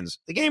fans.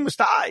 The game was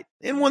tied.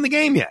 They didn't win the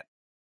game yet.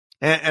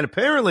 And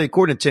apparently,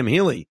 according to Tim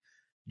Healy,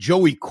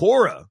 Joey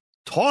Cora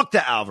talked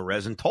to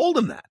Alvarez and told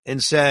him that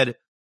and said,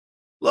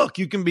 look,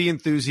 you can be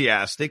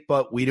enthusiastic,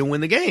 but we didn't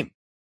win the game.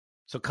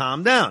 So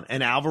calm down.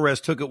 And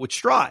Alvarez took it with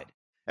stride.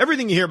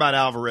 Everything you hear about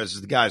Alvarez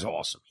is the guy's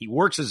awesome. He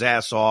works his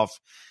ass off.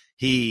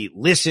 He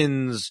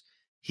listens.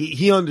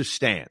 He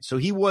understands. So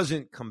he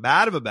wasn't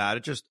combative about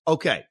it. Just,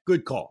 okay,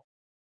 good call.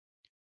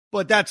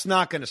 But that's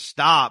not going to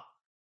stop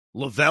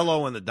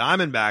Lovello and the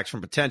Diamondbacks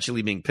from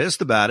potentially being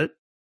pissed about it.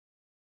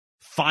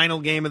 Final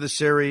game of the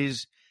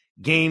series,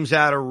 games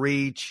out of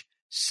reach,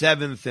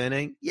 7th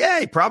inning.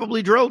 Yeah, he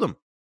probably drilled him.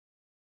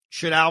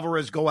 Should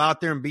Alvarez go out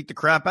there and beat the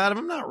crap out of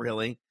him? Not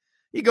really.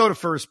 You go to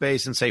first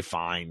base and say,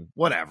 fine,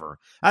 whatever.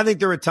 I think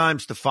there are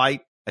times to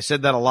fight. I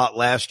said that a lot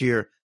last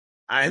year.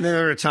 And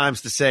there are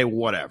times to say,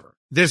 whatever.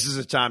 This is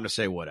a time to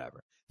say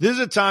whatever. This is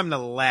a time to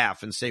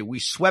laugh and say, we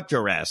swept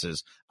your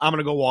asses. I'm going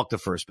to go walk to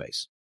first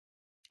base.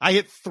 I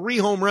hit 3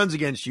 home runs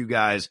against you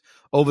guys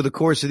over the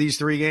course of these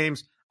 3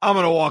 games. I'm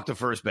going to walk to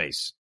first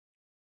base.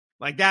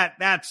 Like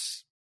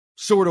that's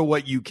sort of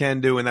what you can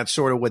do, and that's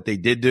sort of what they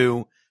did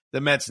do. The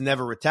Mets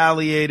never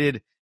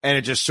retaliated, and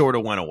it just sort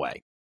of went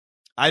away.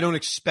 I don't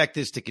expect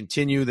this to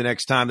continue the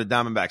next time the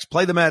Diamondbacks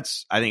play the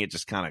Mets. I think it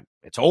just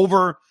it's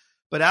over.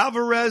 But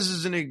Alvarez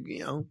is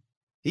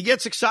he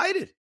gets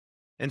excited.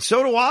 And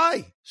so do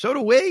I. So do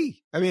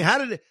we. I mean,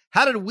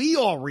 how did we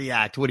all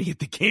react when he hit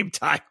the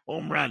game-tying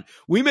home run?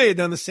 We may have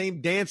done the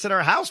same dance at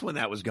our house when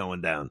that was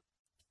going down.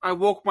 I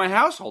woke my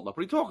household up.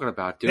 What are you talking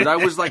about, dude? I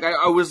was like,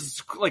 I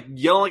was like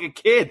yelling like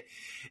a kid.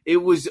 It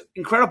was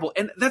incredible.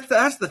 And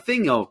that's the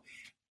thing, though.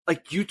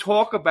 Like, you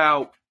talk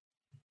about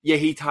Yeah,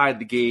 he tied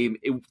the game.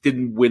 It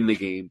didn't win the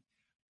game.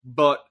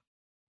 But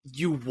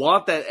you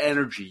want that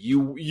energy.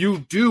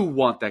 You do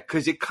want that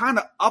because it kind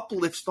of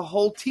uplifts the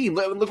whole team.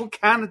 Look what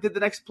Canada did the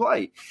next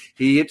play.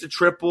 He hits a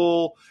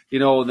triple,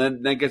 and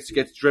then gets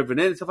driven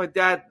in and stuff like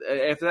that.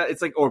 After that,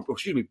 it's like,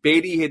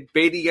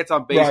 Beatty gets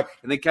on base, right,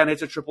 and then Canada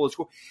hits a triple and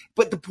score.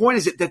 But the point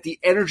is that the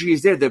energy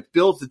is there that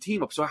builds the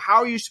team up. So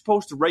how are you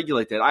supposed to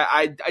regulate that?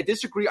 I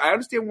disagree. I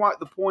understand why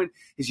the point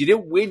is you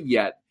didn't win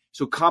yet,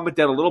 so calm it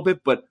down a little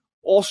bit. But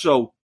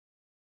also,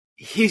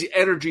 his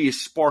energy is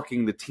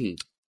sparking the team.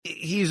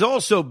 He's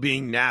also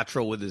being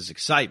natural with his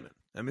excitement.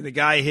 I mean, the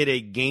guy hit a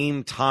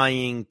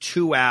game-tying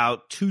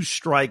 2-out,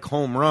 2-strike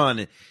home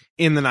run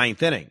in the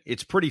 9th inning.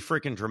 It's pretty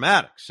freaking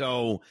dramatic.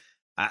 So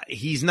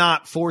he's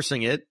not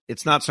forcing it.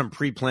 It's not some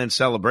pre-planned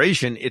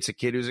celebration. It's a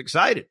kid who's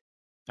excited.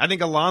 I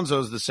think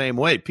Alonso's the same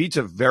way. Pete's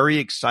a very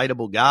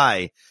excitable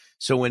guy.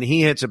 So when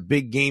he hits a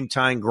big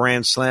game-tying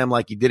grand slam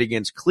like he did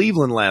against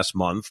Cleveland last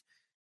month,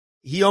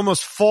 he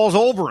almost falls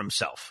over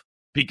himself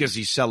because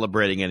he's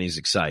celebrating and he's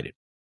excited.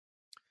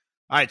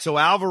 All right, so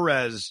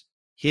Alvarez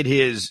hit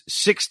his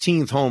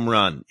 16th home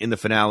run in the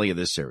finale of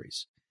this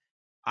series.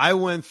 I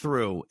went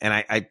through, and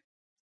I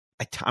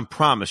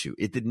promise you,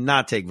 it did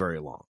not take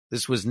very long.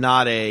 This was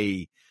not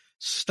a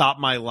stop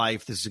my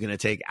life, this is going to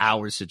take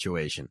hours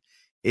situation.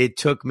 It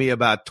took me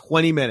about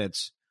 20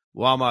 minutes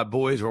while my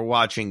boys were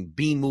watching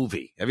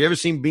B-Movie. Have you ever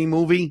seen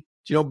B-Movie?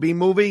 Do you know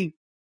B-Movie?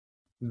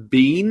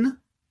 Bean?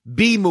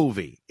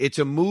 B-Movie. It's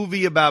a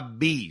movie about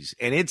bees,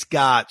 and it's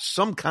got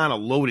some kind of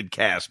loaded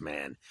cast,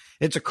 man.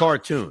 It's a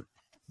cartoon.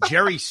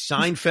 Jerry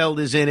Seinfeld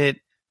is in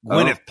it.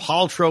 Gwyneth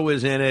Paltrow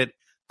is in it.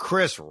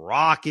 Chris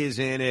Rock is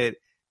in it.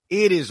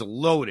 It is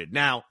loaded.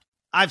 Now,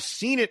 I've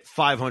seen it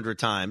 500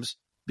 times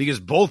because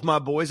both my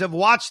boys have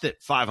watched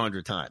it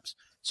 500 times.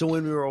 So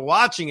when we were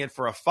watching it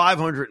for a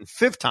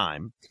 505th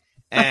time,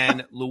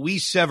 and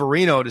Luis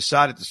Severino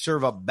decided to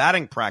serve up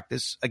batting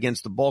practice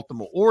against the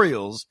Baltimore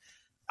Orioles,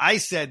 I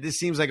said, this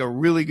seems like a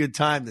really good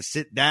time to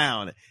sit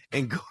down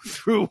and go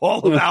through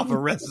all of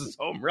Alvarez's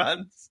home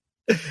runs.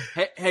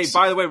 Hey,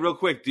 by the way, real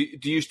quick,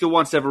 do you still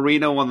want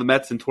Severino on the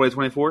Mets in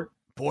 2024?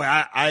 Boy,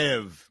 I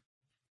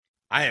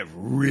have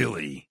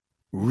really,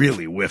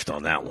 really whiffed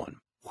on that one.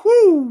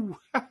 Whoo!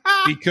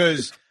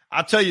 Because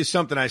I'll tell you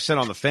something I said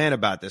on the Fan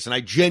about this, and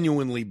I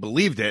genuinely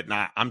believed it,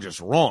 and I'm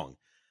just wrong.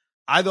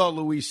 I thought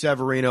Luis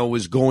Severino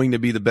was going to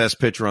be the best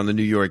pitcher on the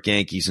New York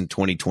Yankees in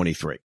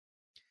 2023.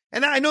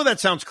 And I know that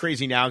sounds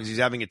crazy now because he's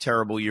having a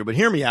terrible year, but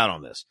hear me out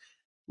on this.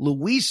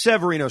 Luis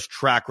Severino's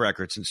track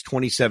record since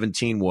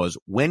 2017 was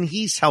when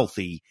he's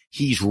healthy,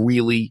 he's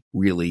really,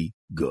 really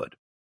good.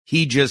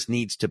 He just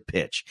needs to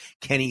pitch.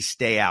 Can he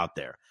stay out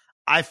there?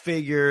 I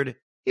figured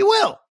he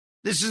will.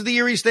 This is the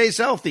year he stays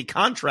healthy.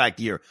 Contract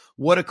year.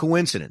 What a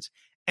coincidence.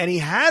 And he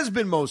has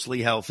been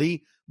mostly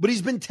healthy, but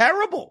he's been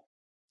terrible.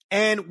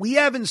 And we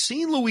haven't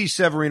seen Luis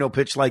Severino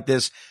pitch like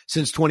this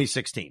since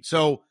 2016.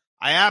 So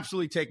I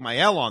absolutely take my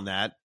L on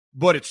that.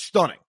 But it's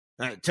stunning.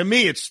 To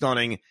me, it's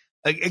stunning.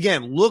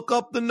 Again, look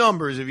up the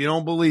numbers if you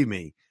don't believe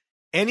me.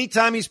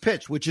 Anytime he's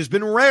pitched, which has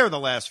been rare the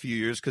last few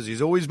years because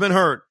he's always been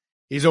hurt,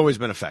 he's always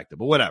been effective.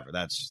 But whatever,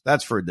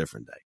 that's for a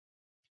different day.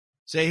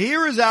 So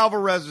here is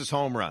Alvarez's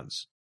home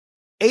runs.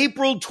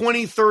 April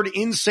 23rd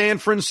in San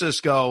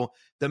Francisco,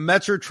 the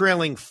Mets are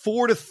trailing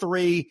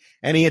 4-3,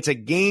 and he hits a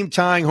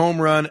game-tying home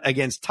run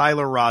against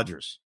Tyler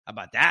Rogers. How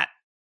about that?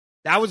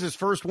 That was his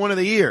first one of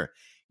the year.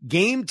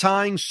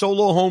 Game-tying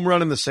solo home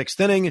run in the 6th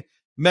inning.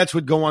 Mets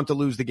would go on to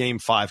lose the game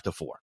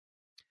 5-4.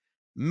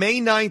 May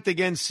 9th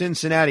against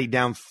Cincinnati,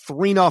 down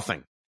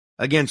 3-0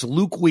 against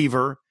Luke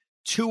Weaver.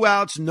 2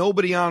 outs,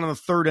 nobody on in the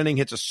 3rd inning,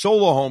 hits a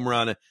solo home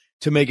run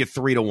to make it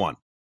 3-1.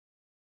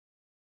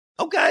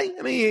 Okay,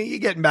 I mean, you're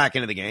getting back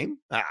into the game.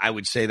 I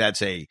would say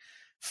that's a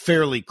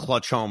fairly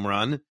clutch home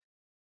run.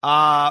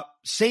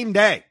 Same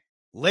day,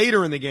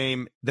 later in the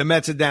game, the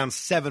Mets are down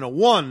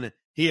 7-1.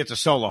 He hits a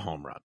solo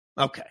home run.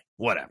 Okay,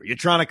 whatever. You're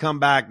trying to come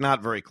back,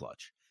 not very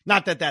clutch.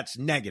 Not that that's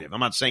negative. I'm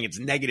not saying it's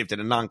negative to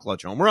the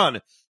non-clutch home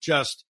run.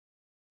 Just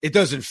it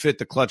doesn't fit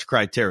the clutch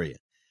criteria.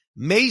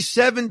 May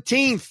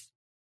 17th,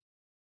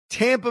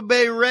 Tampa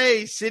Bay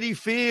Rays, Citi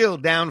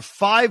Field, down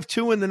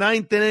 5-2 in the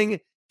 9th inning,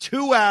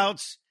 2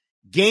 outs,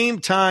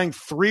 game-tying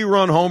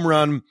 3-run home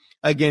run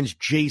against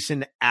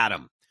Jason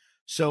Adam.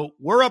 So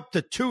we're up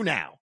to 2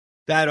 now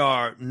that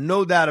are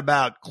no doubt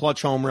about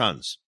clutch home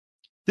runs.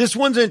 This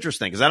one's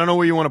interesting because I don't know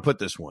where you want to put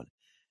this one.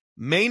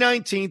 May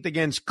 19th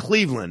against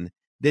Cleveland,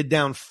 they're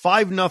down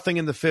 5-0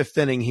 in the 5th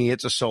inning. He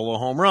hits a solo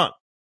home run.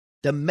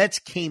 The Mets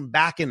came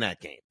back in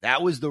that game.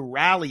 That was the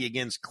rally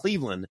against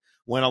Cleveland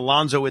when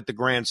Alonso hit the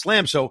grand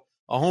slam. So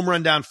a home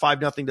run down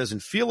 5-0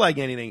 doesn't feel like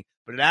anything,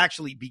 but it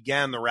actually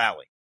began the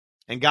rally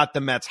and got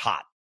the Mets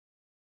hot.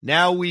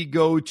 Now we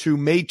go to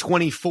May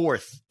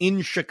 24th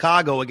in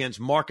Chicago against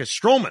Marcus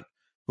Stroman,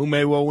 who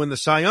may well win the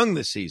Cy Young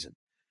this season.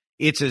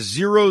 It's a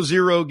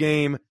 0-0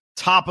 game,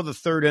 top of the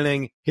 3rd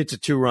inning, hits a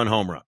 2-run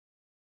home run.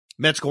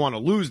 Mets go on to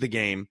lose the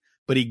game,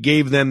 but he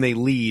gave them the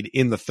lead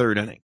in the 3rd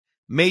inning.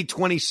 May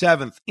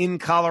 27th in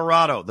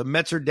Colorado, the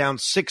Mets are down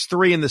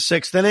 6-3 in the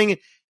 6th inning.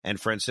 And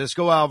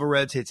Francisco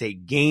Alvarez hits a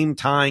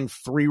game-tying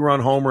 3-run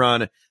home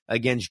run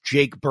against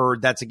Jake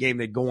Bird. That's a game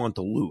they'd go on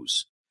to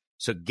lose.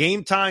 So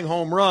game-tying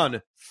home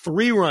run,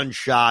 3-run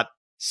shot,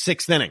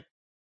 6th inning.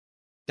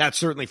 That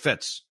certainly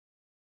fits.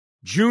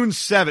 June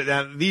 7th.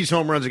 Now, these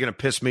home runs are going to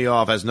piss me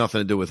off. Has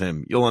nothing to do with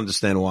him. You'll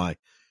understand why.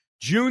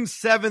 June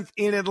 7th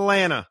in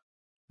Atlanta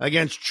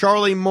against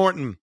Charlie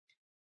Morton.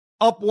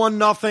 Up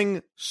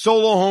 1-0,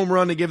 solo home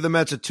run to give the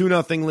Mets a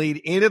 2-0 lead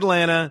in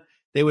Atlanta.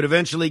 They would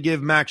eventually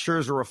give Max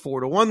Scherzer a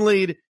 4-1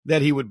 lead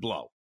that he would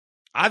blow.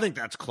 I think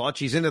that's clutch.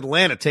 He's in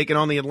Atlanta taking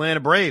on the Atlanta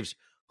Braves.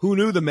 Who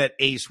knew the Met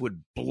ace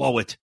would blow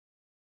it?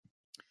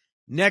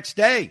 Next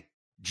day,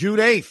 June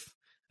 8th,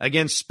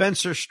 against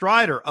Spencer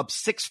Strider, up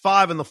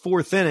 6-5 in the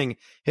 4th inning,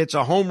 hits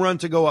a home run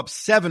to go up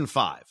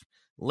 7-5.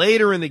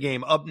 Later in the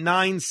game, up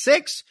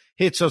 9-6,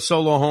 hits a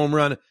solo home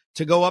run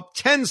to go up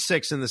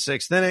 10-6 in the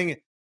 6th inning.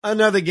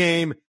 Another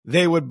game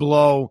they would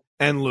blow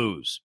and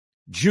lose.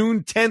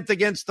 June 10th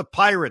against the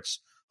Pirates,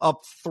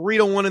 up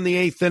 3-1 in the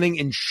 8th inning,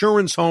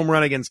 insurance home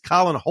run against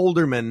Colin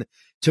Holderman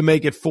to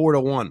make it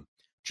 4-1.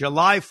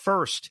 July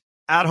 1st,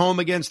 at home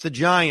against the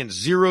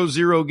Giants,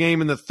 0-0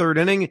 game in the 3rd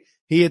inning.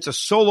 He hits a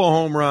solo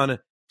home run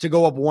to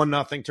go up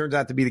 1-0. Turns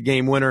out to be the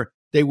game winner.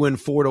 They win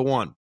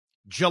 4-1.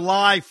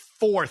 July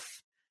 4th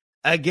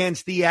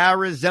against the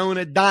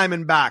Arizona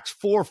Diamondbacks,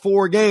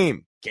 4-4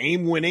 game.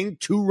 Game-winning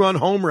 2-run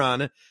home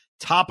run,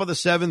 top of the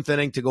 7th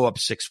inning to go up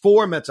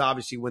 6-4. Mets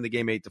obviously win the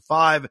game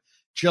 8-5.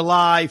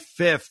 July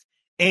 5th,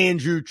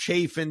 Andrew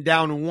Chafin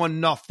down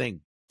 1-0.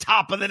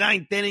 Top of the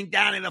 9th inning,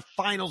 down in the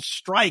final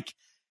strike.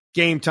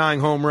 Game-tying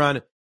home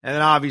run. And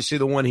then obviously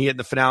the one he hit in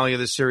the finale of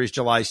the series,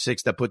 July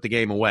 6th, that put the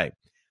game away.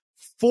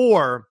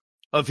 4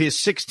 of his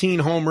 16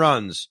 home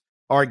runs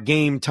are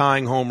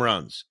game-tying home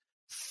runs.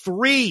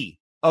 3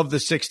 of the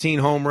 16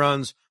 home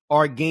runs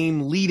are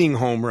game-leading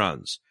home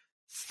runs.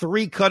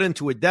 3 cut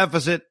into a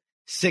deficit,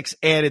 6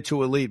 added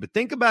to a lead. But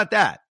think about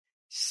that.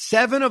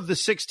 7 of the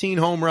 16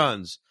 home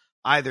runs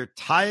either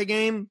tie a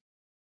game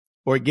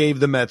or gave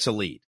the Mets a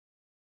lead.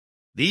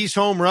 These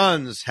home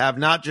runs have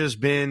not just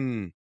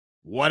been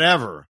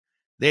whatever.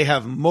 They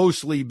have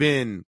mostly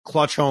been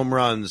clutch home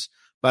runs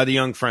by the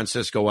young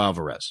Francisco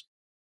Alvarez.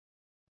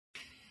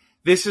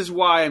 This is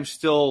why I'm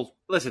still,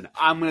 listen,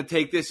 I'm going to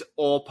take this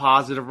all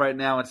positive right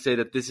now and say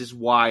that this is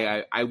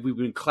why we've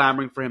been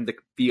clamoring for him to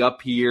be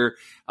up here.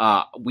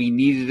 We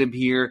needed him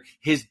here.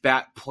 His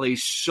bat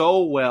plays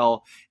so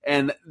well.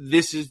 And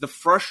this is the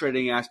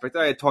frustrating aspect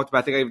that I talked about.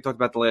 I think I even talked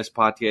about the last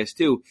podcast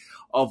too,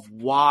 of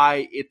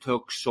why it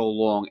took so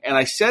long. And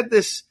I said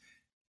this,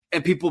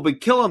 and people have been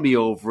killing me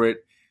over it.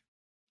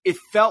 It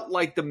felt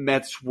like the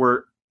Mets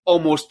were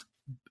almost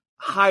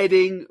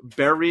hiding,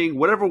 burying,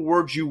 whatever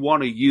words you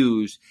want to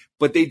use,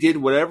 but they did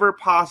whatever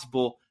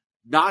possible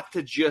not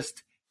to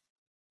just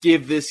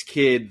give this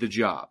kid the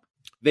job.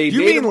 Do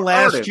you mean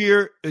last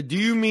year? Do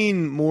you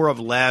mean more of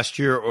last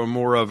year or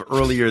more of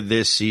earlier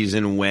this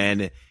season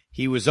when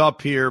he was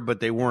up here, but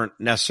they weren't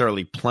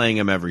necessarily playing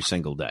him every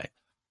single day?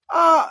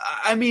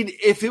 I mean,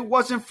 if it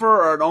wasn't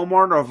for an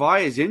Omar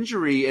Narvaez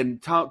injury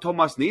and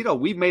Tomas Nido,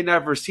 we may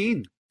never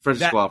seen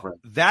Francisco Alvarez.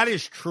 That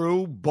is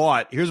true,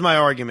 but here's my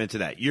argument to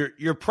that.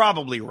 You're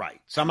probably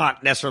right. So I'm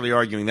not necessarily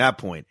arguing that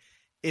point.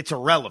 It's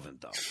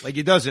irrelevant, though. Like,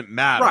 it doesn't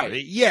matter.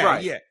 Right.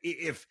 Yeah.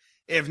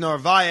 If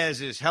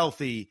Narvaez is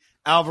healthy,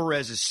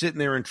 Alvarez is sitting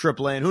there in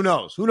AAA, and who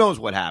knows? Who knows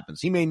what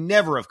happens? He may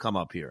never have come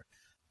up here.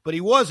 But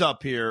he was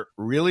up here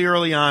really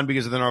early on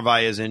because of the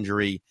Narvaez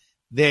injury.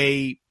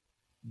 They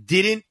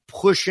didn't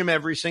push him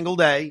every single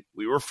day.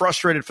 We were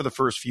frustrated for the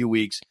first few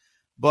weeks,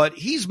 but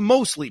he's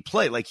mostly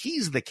played. Like,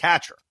 he's the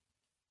catcher.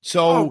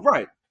 So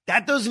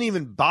that doesn't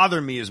even bother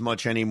me as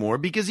much anymore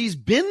because he's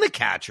been the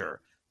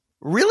catcher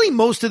really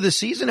most of the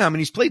season. I mean,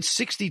 he's played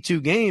 62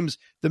 games.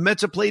 The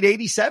Mets have played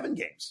 87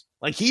 games.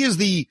 Like, he is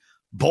the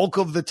bulk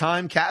of the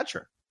time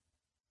catcher.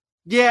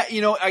 Yeah,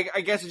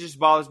 I guess it just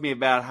bothers me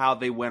about how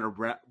they went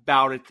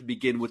about it to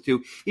begin with,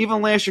 too.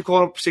 Even last year,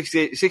 calling up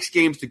 6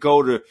 games to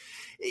go to.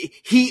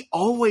 He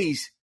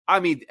always,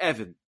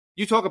 Evan,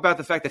 you talk about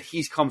the fact that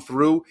he's come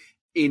through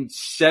in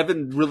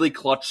 7 really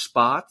clutch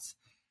spots.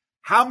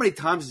 How many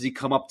times does he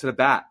come up to the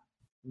bat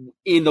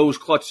in those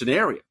clutch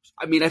scenarios?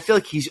 I mean, I feel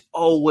like he's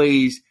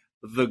always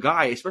the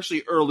guy,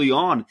 especially early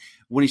on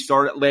when he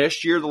started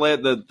last year,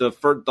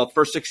 the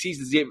first 6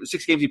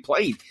 games he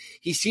played.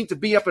 He seemed to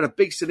be up in a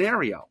big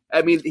scenario.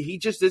 I mean, he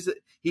just is.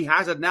 He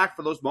has a knack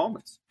for those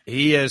moments.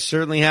 He has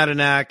certainly had a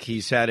knack.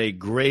 He's had a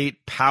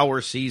great power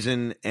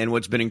season. And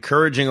what's been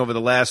encouraging over the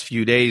last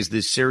few days,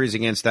 this series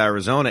against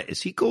Arizona,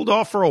 is he cooled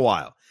off for a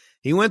while.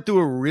 He went through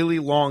a really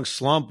long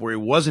slump where he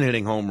wasn't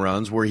hitting home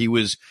runs, where he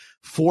was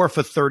 4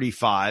 for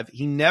 35.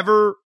 He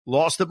never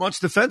lost it much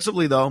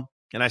defensively, though.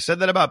 And I said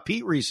that about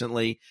Pete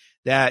recently,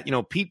 that,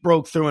 Pete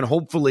broke through, and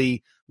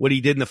hopefully what he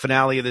did in the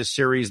finale of this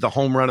series, the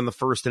home run in the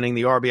first inning,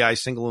 the RBI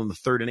single in the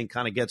 3rd inning,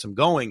 kind of gets him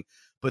going.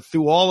 But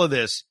through all of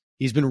this,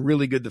 he's been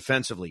really good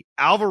defensively.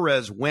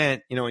 Alvarez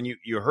went, and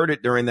you heard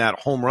it during that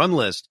home run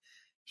list,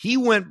 he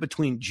went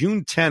between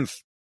June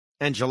 10th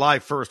and July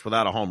 1st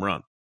without a home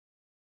run.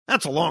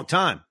 That's a long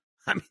time.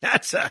 I mean,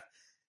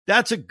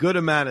 That's a good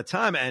amount of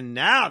time. And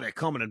now they're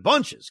coming in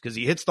bunches because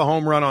he hits the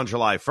home run on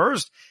July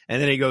 1st,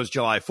 and then he goes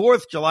July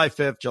 4th, July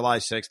 5th, July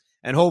 6th,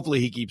 and hopefully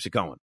he keeps it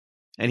going.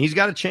 And he's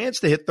got a chance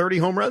to hit 30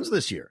 home runs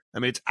this year. I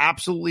mean, it's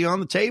absolutely on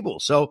the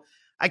table. So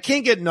I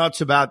can't get nuts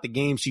about the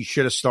games he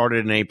should have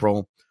started in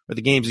April or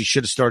the games he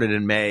should have started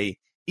in May,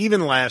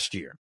 even last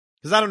year,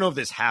 because I don't know if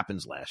this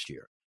happens last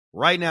year.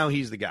 Right now,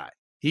 he's the guy.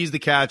 He's the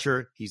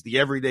catcher. He's the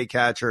everyday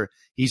catcher.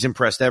 He's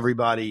impressed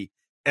everybody.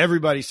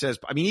 Everybody says,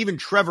 I mean, even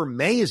Trevor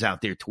May is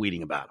out there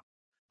tweeting about him,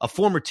 a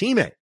former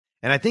teammate.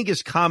 And I think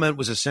his comment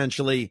was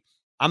essentially,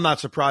 I'm not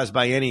surprised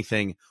by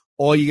anything.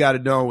 All you got to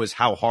know is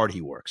how hard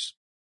he works.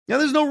 Now,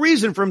 there's no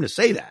reason for him to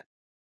say that.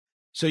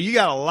 So you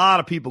got a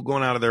lot of people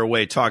going out of their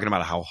way talking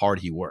about how hard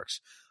he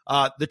works.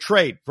 The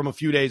trade from a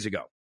few days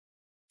ago.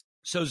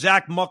 So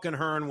Zach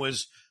Muckenhirn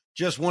was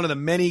just one of the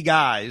many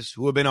guys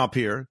who have been up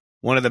here,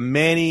 one of the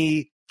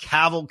many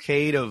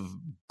cavalcade of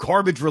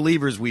garbage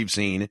relievers we've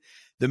seen.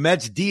 The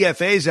Mets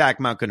DFA Zach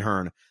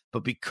Muckenhirn,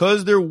 but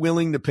because they're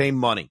willing to pay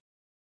money,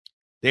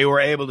 they were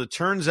able to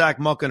turn Zach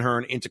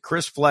Muckenhirn into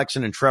Chris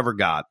Flexen and Trevor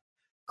Gott.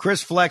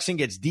 Chris Flexen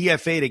gets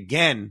DFA'd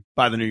again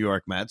by the New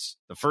York Mets.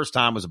 The first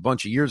time was a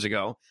bunch of years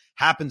ago.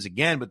 Happens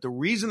again, but the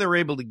reason they're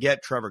able to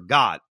get Trevor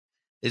Gott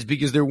is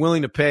because they're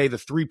willing to pay the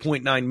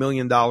 $3.9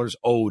 million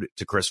owed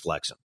to Chris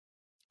Flexen.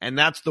 And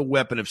that's the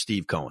weapon of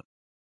Steve Cohen.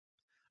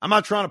 I'm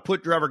not trying to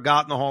put Trevor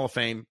Gott in the Hall of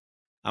Fame.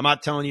 I'm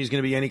not telling you he's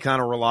going to be any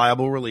kind of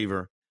reliable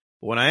reliever.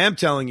 But what I am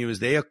telling you is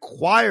they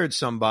acquired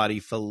somebody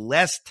for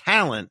less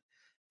talent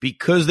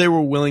because they were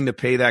willing to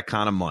pay that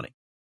kind of money.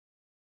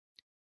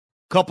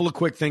 Couple of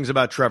quick things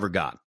about Trevor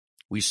Gott.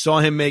 We saw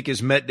him make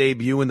his Met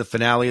debut in the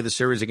finale of the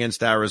series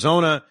against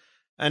Arizona.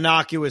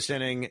 Innocuous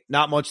inning,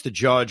 not much to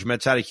judge.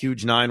 Mets had a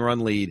huge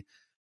 9-run lead.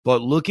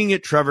 But looking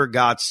at Trevor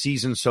Gott's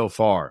season so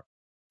far,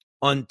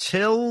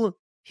 until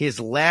his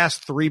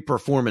last 3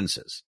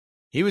 performances,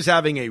 he was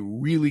having a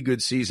really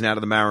good season out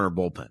of the Mariner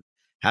bullpen.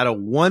 Had a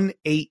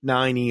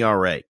 1.89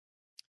 ERA.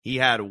 He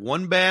had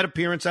 1 bad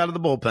appearance out of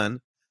the bullpen,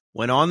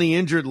 went on the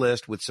injured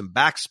list with some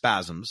back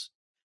spasms,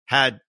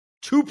 had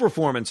 2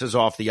 performances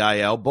off the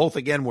IL, both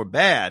again were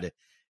bad,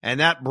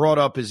 and that brought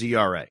up his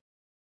ERA.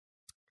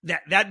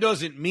 That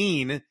doesn't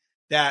mean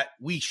that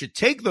we should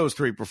take those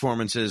 3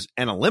 performances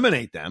and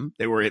eliminate them.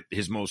 They were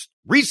his most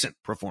recent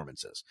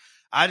performances.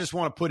 I just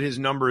want to put his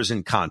numbers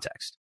in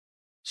context.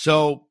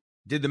 So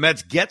did the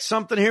Mets get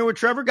something here with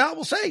Trevor Gott?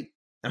 We'll see.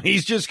 I mean,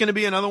 he's just going to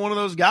be another one of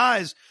those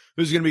guys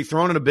who's going to be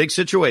thrown into big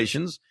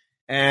situations,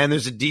 and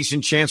there's a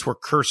decent chance we're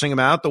cursing him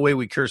out the way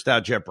we cursed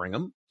out Jeff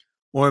Brigham.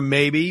 Or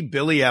maybe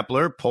Billy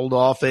Epler pulled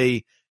off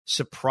a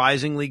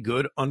surprisingly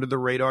good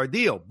under-the-radar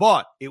deal.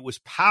 But it was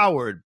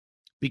powered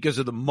because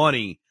of the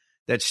money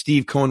that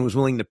Steve Cohen was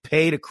willing to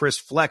pay to Chris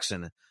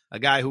Flexen, a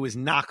guy who is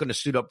not going to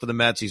suit up for the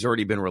Mets. He's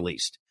already been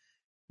released.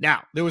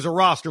 Now, there was a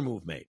roster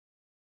move made.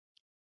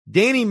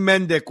 Danny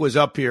Mendick was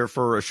up here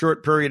for a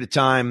short period of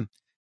time.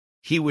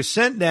 He was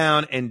sent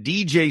down, and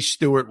DJ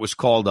Stewart was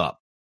called up.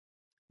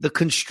 The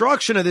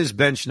construction of this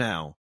bench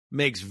now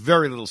makes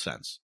very little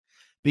sense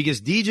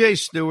because DJ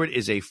Stewart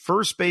is a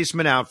first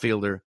baseman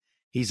outfielder.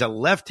 He's a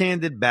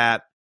left-handed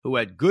bat who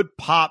had good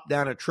pop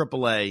down at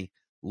AAA,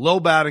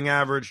 low batting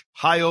average,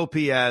 high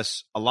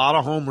OPS, a lot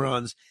of home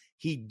runs.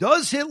 He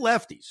does hit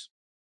lefties.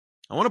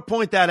 I want to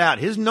point that out.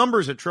 His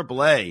numbers at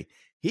AAA,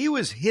 he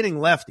was hitting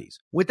lefties.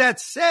 With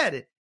that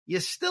said, you're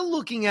still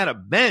looking at a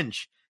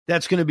bench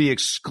that's going to be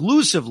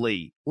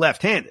exclusively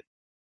left-handed.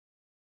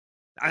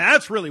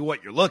 That's really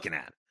what you're looking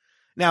at.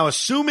 Now,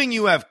 assuming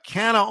you have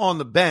Canha on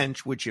the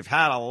bench, which you've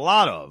had a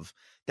lot of,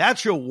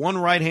 that's your one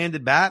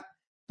right-handed bat.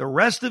 The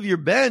rest of your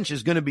bench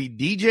is going to be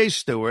DJ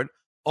Stewart,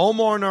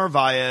 Omar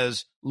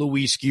Narvaez,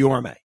 Luis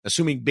Guillorme.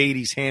 Assuming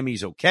Beatty's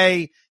hammy's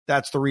okay,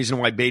 that's the reason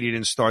why Beatty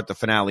didn't start the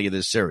finale of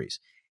this series.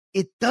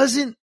 It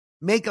doesn't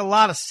make a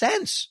lot of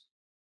sense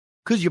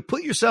because you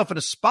put yourself in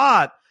a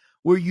spot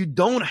where you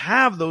don't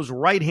have those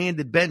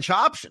right-handed bench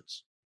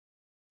options.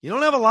 You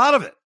don't have a lot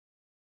of it.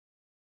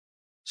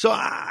 So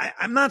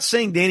I'm not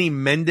saying Danny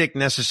Mendick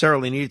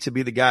necessarily needed to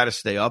be the guy to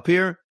stay up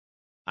here.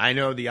 I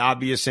know the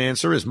obvious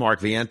answer is Mark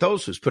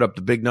Vientos, who's put up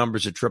the big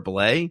numbers at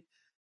AAA.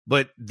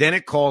 But then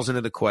it calls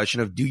into the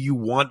question of, do you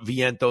want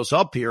Vientos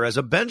up here as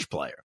a bench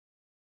player?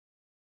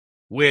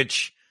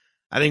 Which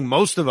I think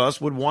most of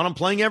us would want him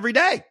playing every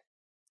day,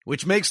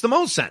 which makes the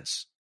most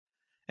sense.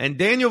 And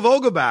Daniel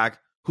Vogelbach,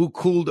 who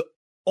cooled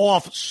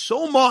off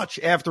so much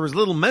after his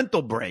little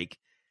mental break,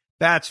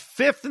 bats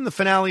 5th in the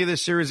finale of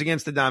this series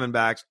against the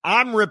Diamondbacks.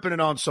 I'm ripping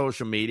it on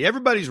social media.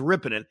 Everybody's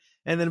ripping it.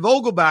 And then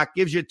Vogelbach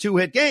gives you a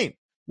 2-hit game,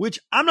 which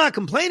I'm not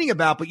complaining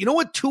about. But you know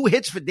what 2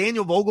 hits for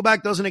Daniel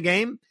Vogelbach does in a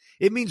game?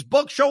 It means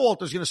Buck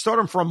Showalter is going to start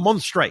him for a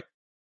month straight.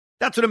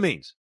 That's what it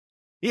means.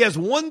 He has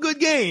 1 good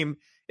game.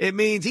 It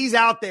means he's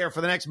out there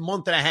for the next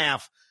month and a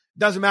half.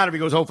 Doesn't matter if he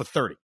goes 0 for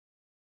 30.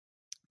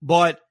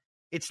 But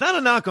it's not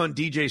a knock on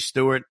DJ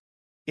Stewart.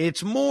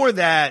 It's more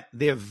that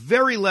they're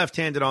very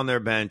left-handed on their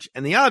bench,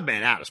 and the odd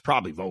man out is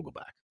probably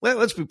Vogelbach. Well,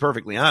 let's be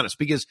perfectly honest,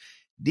 because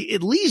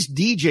at least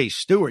DJ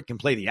Stewart can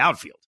play the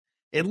outfield.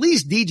 At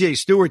least DJ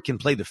Stewart can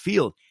play the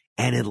field.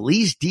 And at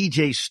least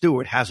DJ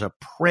Stewart has a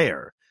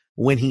prayer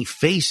when he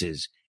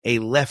faces a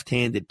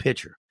left-handed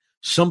pitcher,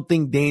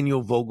 something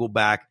Daniel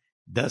Vogelbach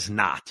does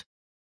not.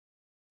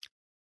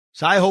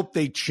 So I hope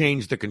they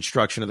change the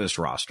construction of this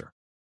roster.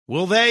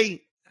 Will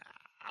they?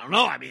 I don't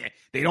know. I mean,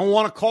 they don't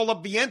want to call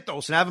up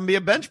Vientos and have him be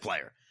a bench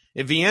player.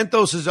 If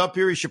Vientos is up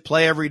here, he should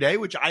play every day,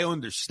 which I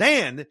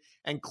understand.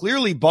 And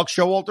clearly Buck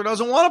Showalter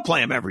doesn't want to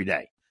play him every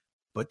day.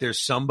 But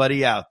there's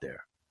somebody out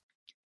there.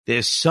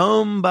 There's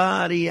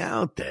somebody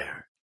out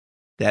there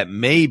that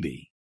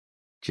maybe,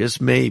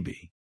 just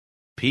maybe,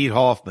 Pete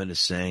Hoffman is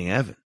saying,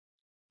 Evan,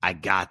 I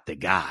got the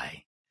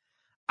guy.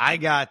 I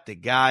got the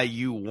guy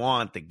you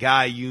want, the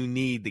guy you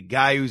need, the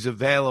guy who's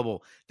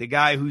available, the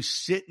guy who's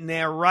sitting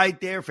there right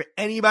there for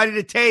anybody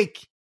to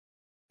take.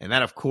 And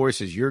that, of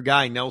course, is your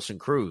guy, Nelson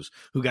Cruz,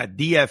 who got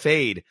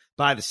DFA'd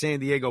by the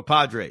San Diego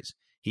Padres.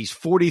 He's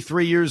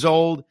 43 years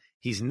old.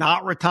 He's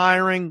not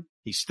retiring.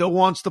 He still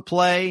wants to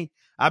play.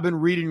 I've been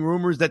reading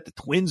rumors that the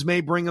Twins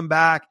may bring him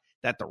back,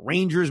 that the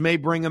Rangers may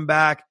bring him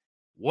back.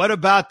 What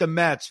about the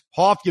Mets?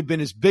 Hoff, you've been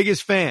his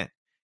biggest fan.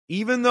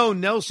 Even though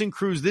Nelson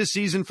Cruz this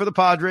season for the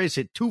Padres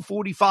hit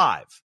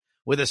 .245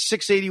 with a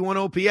 .681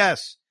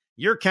 OPS,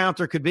 your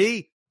counter could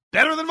be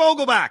better than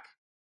Vogelbach.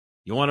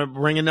 You want to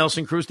bring in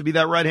Nelson Cruz to be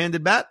that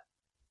right-handed bat?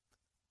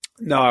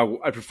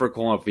 No, I prefer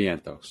calling up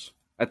Vientos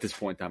at this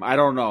point in time. I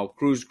don't know.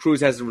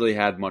 Cruz hasn't really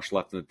had much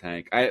left in the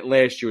tank.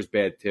 Last year was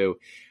bad too.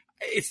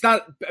 It's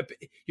not,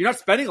 you're not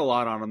spending a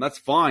lot on him. That's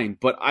fine.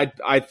 But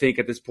I think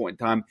at this point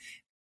in time,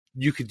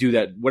 you could do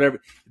that. Whatever.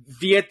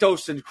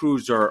 Vientos and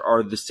Cruz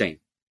are the same.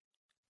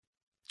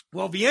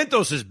 Well,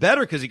 Vientos is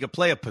better because he could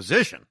play a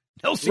position.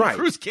 Nelson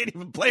Cruz can't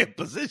even play a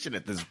position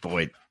at this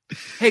point.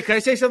 Hey, can I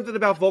say something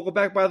about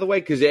Vogelbach, by the way?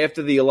 Because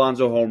after the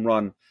Alonso home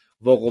run,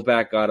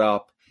 Vogelbach got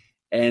up.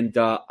 And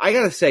I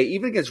got to say,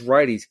 even against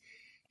righties,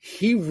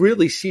 he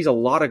really sees a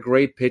lot of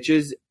great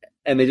pitches,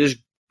 and he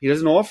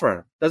doesn't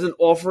offer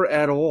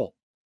at all.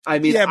 I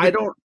mean,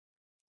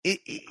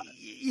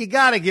 you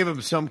got to give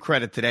him some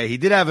credit today. He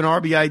did have an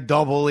RBI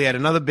double. He had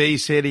another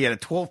base hit. He had a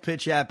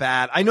 12-pitch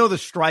at-bat. I know the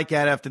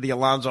strikeout after the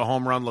Alonso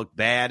home run looked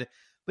bad,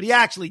 but he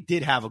actually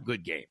did have a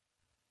good game.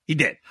 He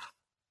did.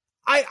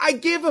 I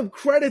give him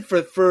credit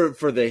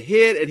for the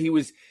hit, and he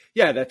was,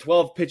 that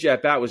 12-pitch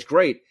at-bat was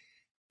great.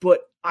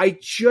 But I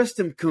just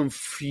am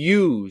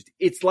confused.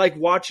 It's like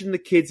watching the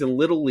kids in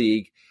Little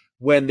League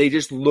when they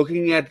just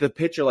looking at the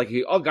pitcher like,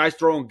 guy's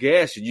throwing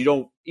gas, and you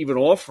don't even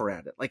offer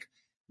at it. Like,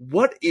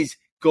 what is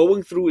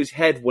going through his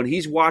head when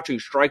he's watching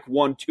strike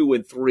 1, 2,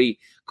 and 3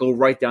 go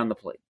right down the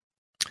plate?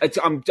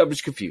 I'm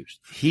just confused.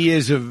 He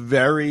is a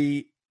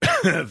very,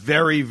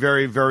 very,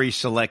 very, very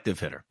selective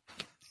hitter.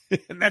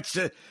 And that's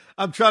it.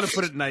 I'm trying to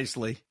put it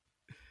nicely.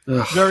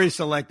 Ugh. Very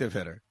selective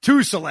hitter.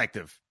 Too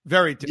selective.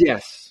 Very.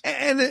 Yes.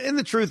 And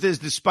the truth is,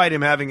 despite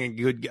him having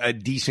a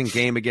decent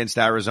game against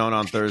Arizona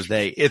on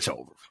Thursday, it's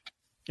over.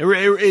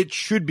 It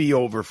should be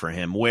over for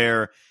him.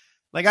 Where,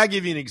 like, I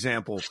give you an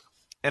example.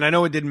 And I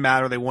know it didn't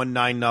matter. They won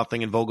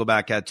 9-0 and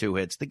Vogelbach had 2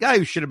 hits. The guy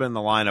who should have been in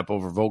the lineup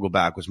over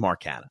Vogelbach was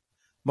Mark Canha.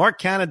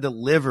 Mark Canha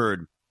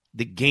delivered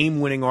the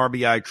game-winning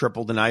RBI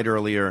triple the night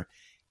earlier.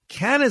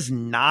 Canha's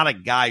not a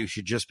guy who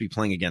should just be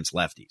playing against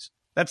lefties.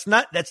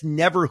 That's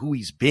never who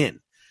he's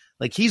been.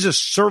 Like, he's a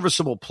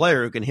serviceable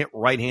player who can hit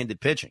right-handed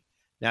pitching.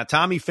 Now,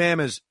 Tommy Pham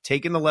has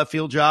taken the left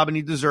field job and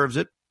he deserves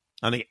it.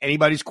 I don't think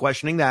anybody's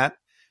questioning that.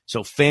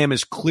 So Pham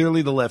is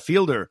clearly the left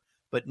fielder.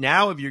 But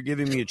now if you're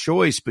giving me a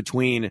choice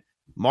between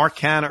Mark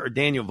Canha or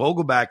Daniel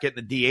Vogelbach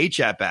getting the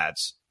DH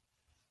at-bats,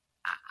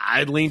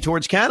 I'd lean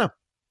towards Canha.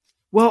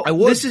 Well,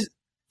 this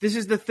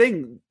is the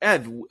thing,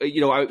 Ed.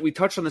 We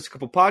touched on this a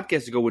couple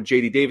podcasts ago when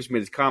J.D. Davis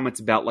made his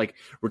comments about, like,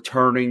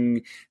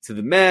 returning to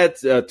the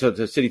Mets, to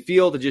Citi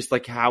Field, and just,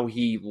 like, how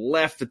he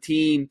left the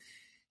team.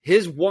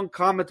 His one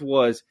comment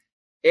was,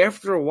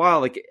 after a while,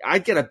 like,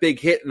 I'd get a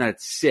big hit and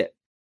that's it.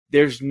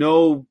 There's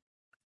not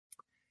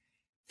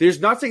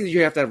saying that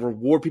you have to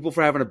reward people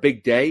for having a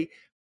big day,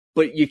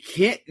 but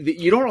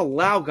you don't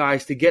allow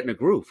guys to get in a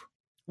groove.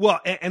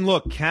 Well, and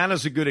look,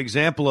 Canha's a good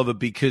example of it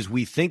because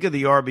we think of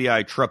the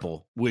RBI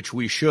triple, which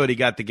we should. He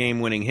got the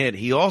game-winning hit.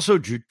 He also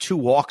drew 2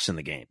 walks in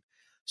the game.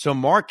 So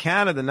Mark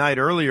Canha the night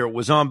earlier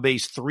was on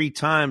base 3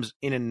 times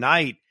in a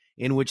night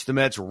in which the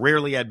Mets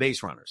rarely had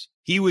base runners.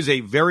 He was a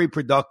very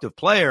productive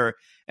player,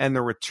 and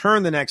the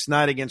return the next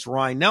night against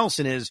Ryan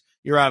Nelson is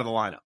you're out of the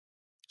lineup.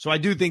 So I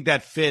do think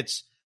that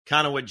fits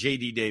kind of what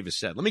J.D. Davis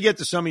said. Let me get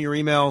to some of your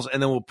emails,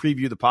 and then we'll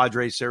preview the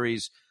Padres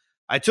series.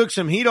 I took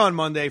some heat on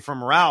Monday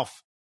from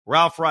Ralph.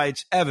 Ralph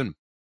writes, Evan,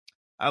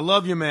 I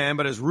love you, man,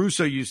 but as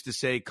Russo used to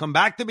say, come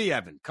back to me,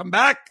 Evan. Come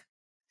back.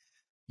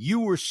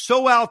 You were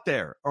so out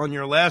there on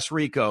your last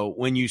Rico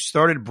when you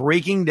started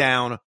breaking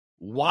down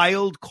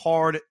wild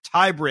card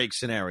tiebreak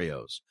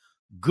scenarios.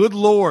 Good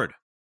Lord.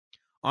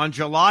 On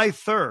July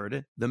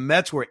 3rd, the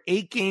Mets were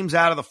 8 games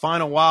out of the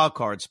final wild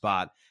card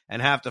spot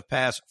and have to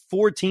pass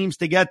 4 teams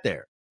to get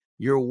there.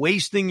 You're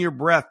wasting your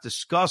breath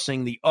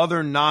discussing the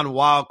other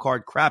non-wild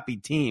card crappy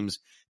teams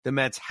the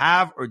Mets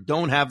have or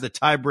don't have the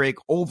tiebreak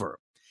over.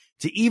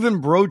 To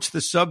even broach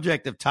the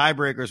subject of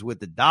tiebreakers with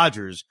the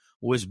Dodgers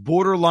was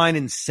borderline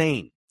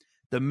insane.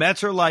 The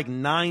Mets are like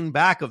 9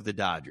 back of the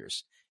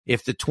Dodgers.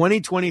 If the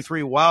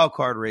 2023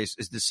 wildcard race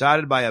is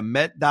decided by a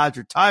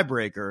Met-Dodger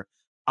tiebreaker,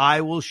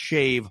 I will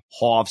shave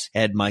Hoff's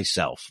head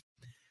myself.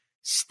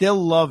 Still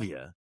love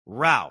you,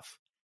 Ralph.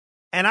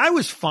 And I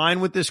was fine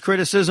with this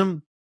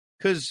criticism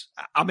because,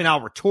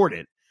 I'll retort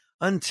it,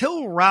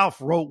 until Ralph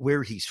wrote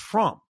where he's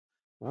from.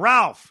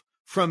 Ralph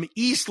from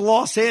East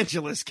Los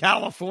Angeles,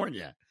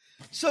 California.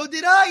 So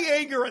did I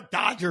anger a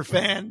Dodger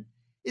fan?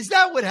 Is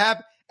that what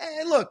happened?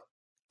 And look,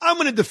 I'm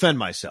going to defend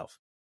myself.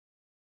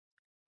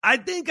 I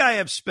think I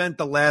have spent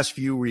the last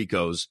few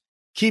Ricos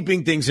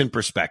keeping things in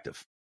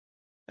perspective.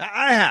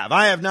 I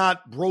have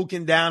not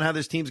broken down how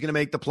this team's going to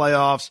make the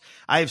playoffs.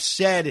 I have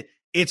said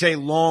it's a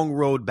long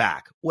road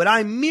back. What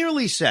I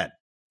merely said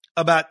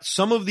about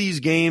some of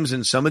these games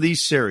and some of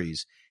these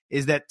series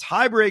is that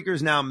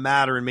tiebreakers now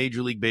matter in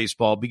Major League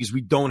Baseball because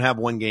we don't have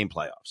one-game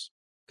playoffs.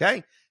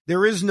 Okay?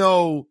 There is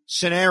no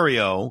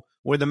scenario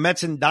where the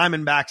Mets and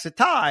Diamondbacks are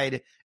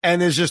tied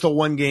and there's just a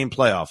one-game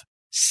playoff.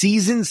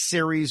 Season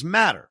series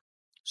matter.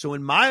 So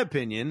in my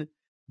opinion,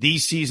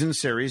 these season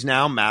series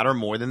now matter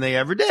more than they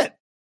ever did.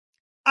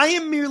 I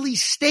am merely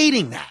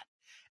stating that.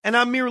 And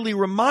I'm merely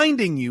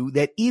reminding you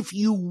that if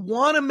you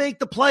want to make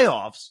the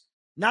playoffs,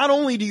 not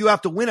only do you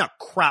have to win a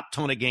crap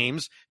ton of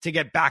games to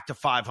get back to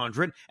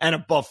 500 and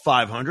above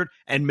 500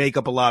 and make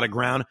up a lot of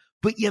ground,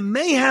 but you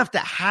may have to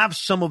have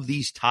some of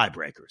these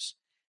tiebreakers.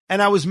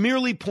 And I was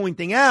merely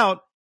pointing out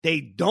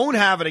they don't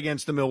have it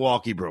against the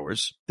Milwaukee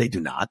Brewers. They do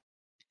not.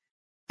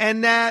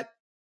 And that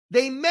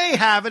they may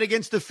have it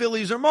against the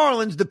Phillies or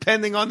Marlins,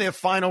 depending on their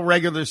final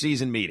regular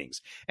season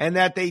meetings. And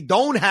that they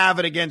don't have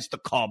it against the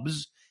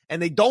Cubs,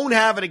 and they don't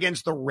have it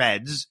against the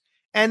Reds,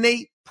 and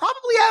they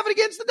probably have it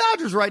against the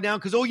Dodgers right now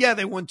because,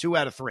 they won 2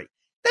 out of 3.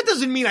 That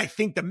doesn't mean I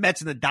think the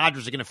Mets and the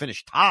Dodgers are going to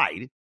finish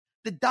tied.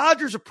 The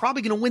Dodgers are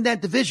probably going to win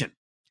that division,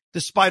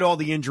 despite all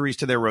the injuries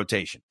to their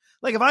rotation.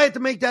 Like, if I had to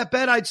make that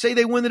bet, I'd say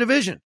they win the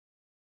division.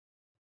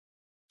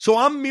 So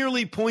I'm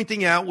merely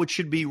pointing out what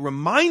should be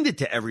reminded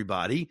to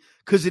everybody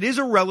because it is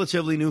a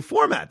relatively new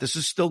format. This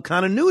is still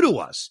kind of new to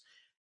us.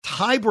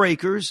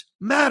 Tiebreakers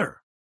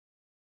matter.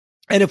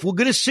 And if we're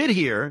going to sit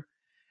here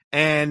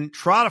and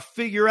try to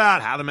figure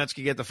out how the Mets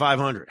can get to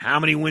 500, how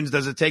many wins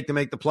does it take to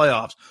make the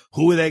playoffs,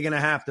 who are they going to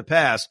have to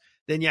pass,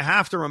 then you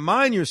have to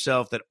remind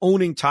yourself that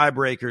owning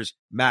tiebreakers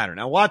matter.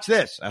 Now watch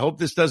this. I hope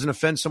this doesn't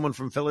offend someone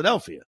from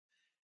Philadelphia.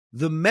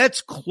 The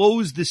Mets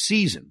closed the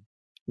season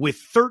with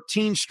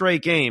 13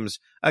 straight games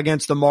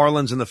against the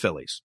Marlins and the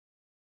Phillies.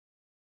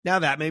 Now,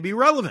 that may be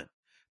relevant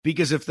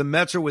because if the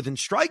Mets are within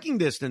striking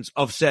distance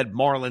of said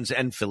Marlins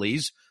and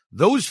Phillies,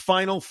 those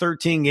final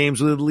 13 games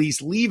will at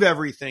least leave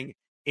everything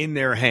in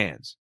their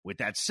hands. With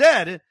that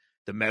said,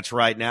 the Mets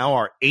right now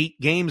are 8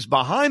 games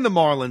behind the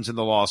Marlins in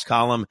the loss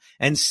column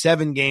and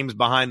 7 games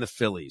behind the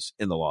Phillies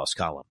in the loss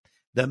column.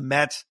 The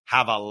Mets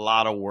have a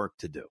lot of work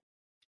to do.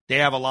 They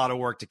have a lot of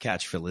work to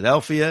catch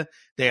Philadelphia.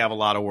 They have a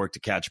lot of work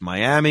to catch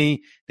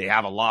Miami. They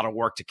have a lot of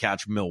work to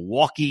catch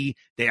Milwaukee.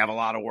 They have a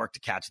lot of work to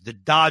catch the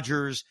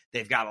Dodgers.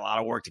 They've got a lot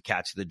of work to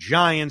catch the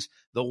Giants.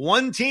 The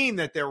one team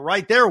that they're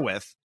right there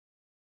with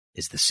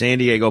is the San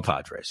Diego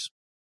Padres.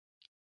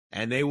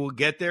 And they will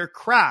get their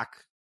crack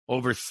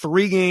over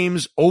 3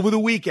 games over the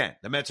weekend.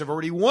 The Mets have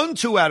already won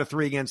 2 out of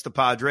 3 against the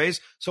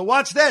Padres. So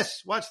watch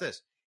this. Watch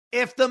this.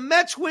 If the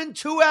Mets win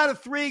 2 out of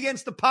 3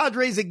 against the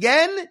Padres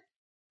again,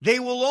 they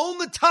will own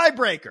the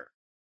tiebreaker.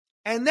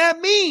 And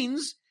that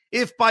means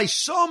if by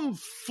some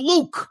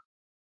fluke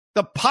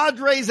the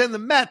Padres and the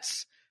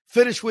Mets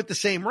finish with the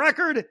same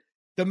record,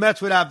 the Mets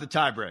would have the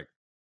tiebreaker.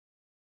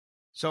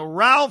 So,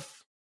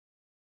 Ralph,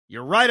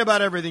 you're right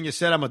about everything you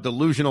said. I'm a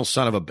delusional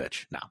son of a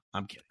bitch. No,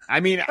 I'm kidding.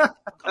 I'm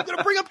going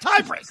to bring up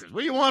tiebreakers. What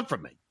do you want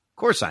from me? Of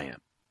course I am.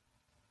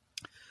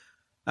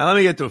 Now, let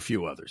me get to a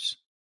few others.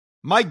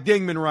 Mike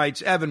Dingman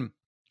writes, Evan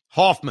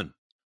Hoffman,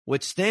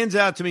 what stands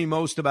out to me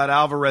most about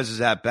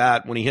Alvarez's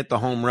at-bat when he hit the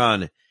home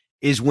run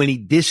is when he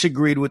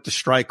disagreed with the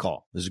strike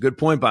call. This is a good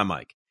point by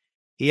Mike.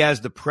 He has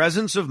the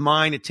presence of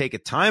mind to take a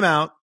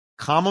timeout,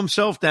 calm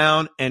himself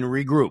down, and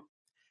regroup.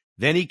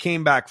 Then he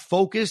came back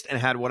focused and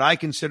had what I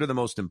consider the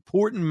most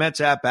important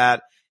Mets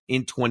at-bat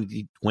in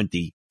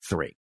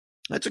 2023.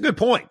 That's a good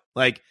point.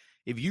 Like,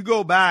 if you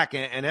go back,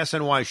 and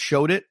SNY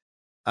showed it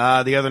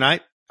the other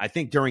night, I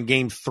think during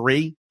Game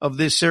 3 of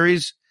this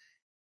series,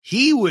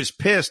 he was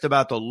pissed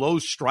about the low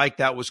strike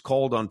that was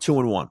called on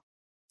 2-1.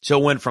 So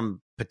it went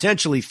from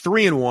potentially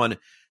 3-1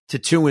 to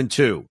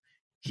 2-2.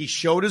 He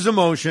showed his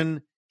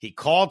emotion. He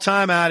called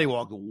timeout. He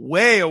walked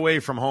way away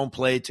from home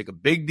plate, took a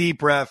big deep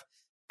breath,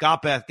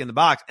 got back in the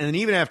box, and then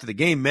even after the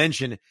game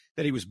mentioned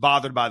that he was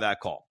bothered by that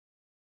call.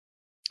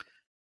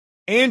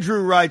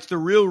 Andrew writes, the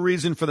real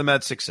reason for the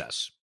Mets'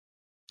 success.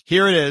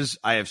 Here it is.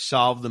 I have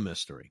solved the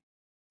mystery.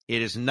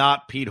 It is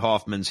not Pete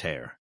Hoffman's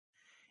hair.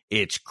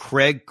 It's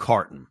Craig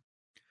Carton.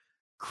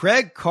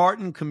 Craig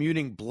Carton,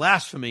 commuting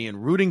blasphemy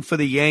and rooting for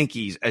the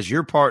Yankees as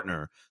your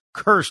partner,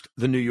 cursed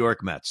the New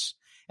York Mets.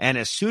 And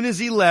as soon as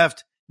he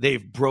left,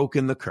 they've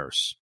broken the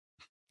curse.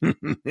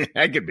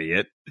 That could be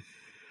it.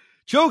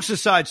 Jokes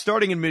aside,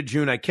 starting in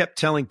mid-June, I kept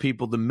telling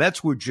people the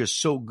Mets were just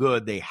so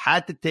good they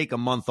had to take a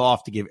month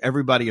off to give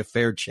everybody a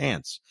fair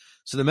chance.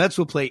 So the Mets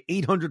will play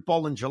 800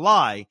 ball in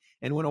July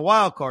and win a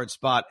wild card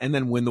spot and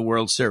then win the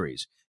World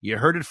Series. You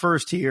heard it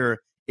first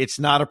here. It's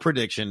not a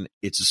prediction.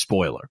 It's a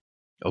spoiler.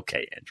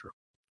 Okay, Andrew.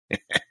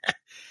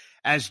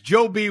 As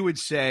Joe B would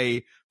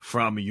say,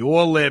 from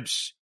your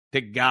lips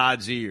to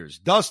God's ears.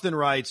 Dustin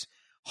writes,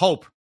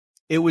 Hope.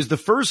 It was the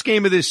first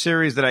game of this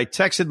series that I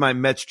texted my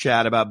Mets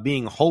chat about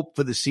being hope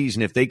for the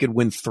season if they could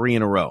win 3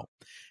 in a row.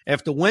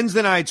 After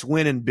Wednesday night's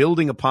win and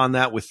building upon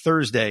that with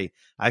Thursday,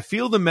 I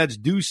feel the Mets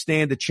do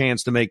stand a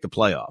chance to make the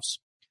playoffs.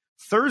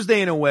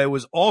 Thursday, in a way,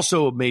 was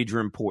also of major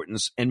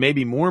importance and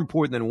maybe more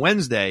important than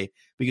Wednesday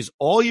because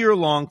all year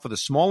long, for the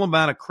small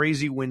amount of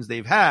crazy wins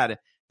they've had,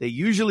 they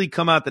usually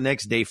come out the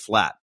next day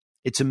flat.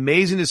 It's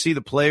amazing to see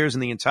the players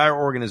and the entire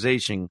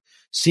organization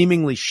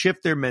seemingly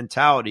shift their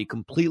mentality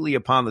completely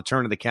upon the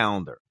turn of the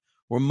calendar.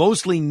 We're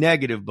mostly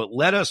negative, but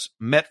let us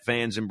Met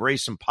fans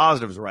embrace some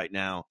positives right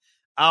now.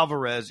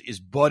 Alvarez is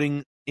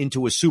budding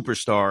into a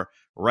superstar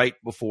right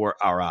before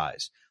our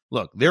eyes.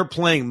 Look, they're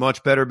playing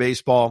much better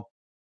baseball.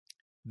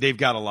 They've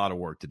got a lot of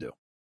work to do.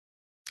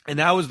 And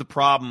that was the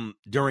problem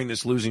during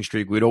this losing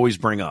streak we'd always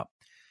bring up.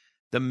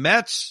 The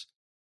Mets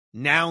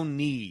now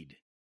need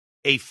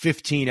a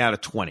 15 out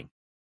of 20.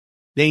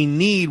 They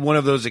need one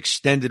of those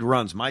extended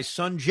runs. My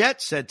son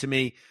Jet said to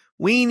me,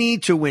 we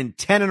need to win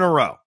 10 in a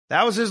row.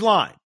 That was his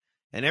line.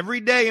 And every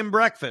day in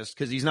breakfast,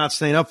 because he's not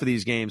staying up for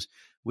these games,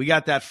 we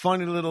got that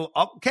funny little,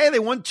 okay, they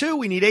won 2.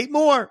 We need 8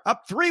 more.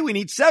 Up 3. We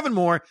need 7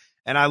 more.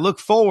 And I look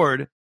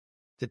forward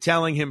to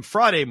telling him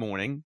Friday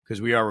morning,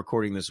 because we are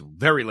recording this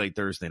very late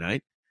Thursday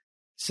night,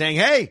 saying,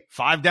 hey,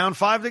 5 down,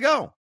 5 to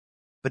go.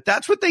 But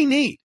that's what they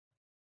need.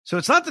 So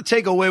it's not to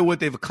take away what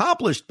they've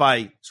accomplished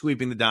by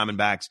sweeping the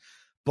Diamondbacks,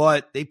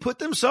 but they put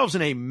themselves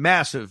in a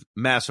massive,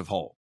 massive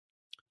hole.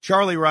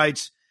 Charlie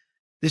writes,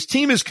 this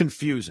team is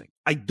confusing.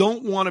 I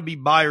don't want to be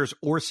buyers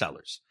or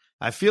sellers.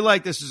 I feel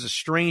like this is a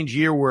strange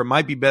year where it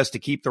might be best to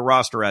keep the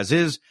roster as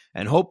is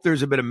and hope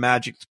there's a bit of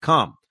magic to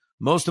come.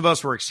 Most of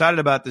us were excited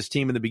about this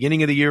team in the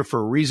beginning of the year for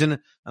a reason.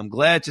 I'm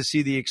glad to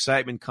see the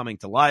excitement coming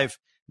to life.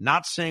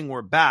 Not saying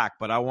we're back,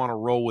 but I want to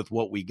roll with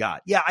what we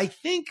got. Yeah, I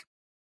think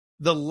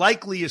the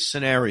likeliest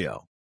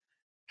scenario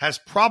has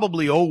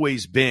probably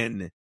always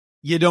been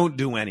you don't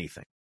do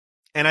anything.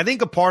 And I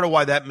think a part of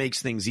why that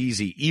makes things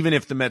easy, even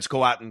if the Mets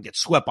go out and get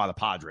swept by the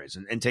Padres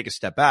and take a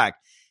step back,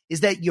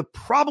 is that you're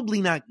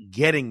probably not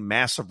getting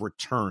massive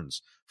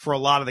returns for a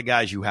lot of the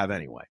guys you have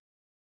anyway.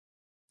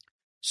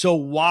 So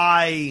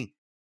why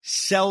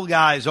sell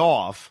guys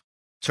off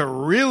to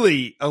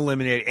really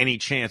eliminate any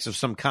chance of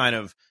some kind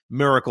of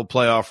miracle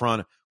playoff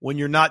run when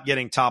you're not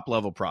getting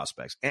top-level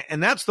prospects?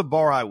 And that's the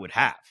bar I would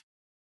have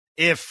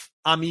if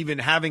I'm even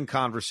having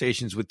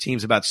conversations with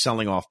teams about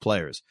selling off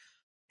players.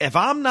 If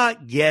I'm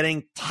not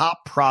getting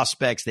top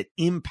prospects that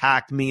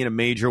impact me in a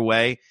major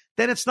way,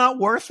 then it's not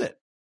worth it.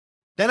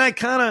 Then I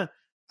kind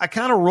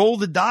of roll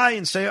the die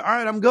and say, all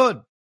right, I'm good.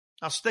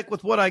 I'll stick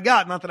with what I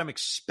got. Not that I'm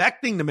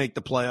expecting to make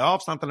the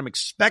playoffs, not that I'm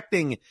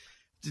expecting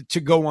to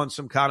go on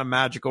some kind of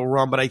magical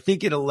run, but I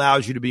think it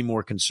allows you to be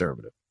more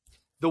conservative.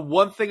 The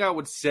one thing I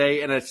would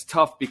say, and it's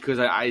tough because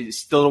I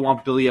still don't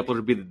want Billy Epler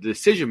to be the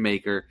decision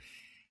maker,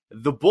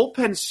 the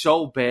bullpen's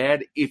so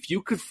bad. If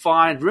you could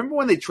find, remember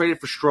when they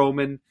traded for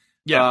Stroman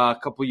a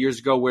couple of years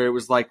ago where it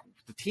was like,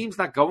 the team's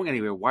not going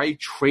anywhere. Why are you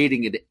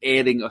trading and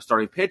adding a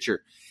starting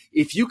pitcher?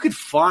 If you could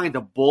find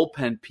a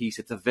bullpen piece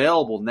that's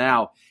available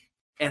now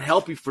and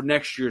help you for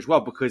next year as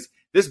well, because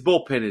this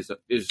bullpen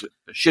is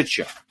a shit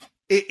show.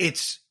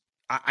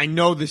 I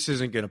know this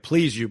isn't going to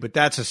please you, but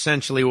that's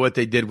essentially what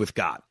they did with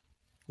Gott,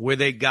 where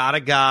they got a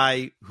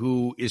guy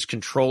who is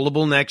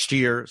controllable next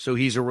year. So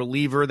he's a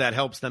reliever that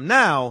helps them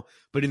now,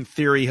 but in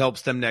theory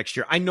helps them next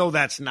year. I know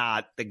that's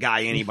not the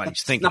guy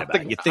anybody's thinking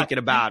about.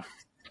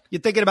 You're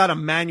thinking about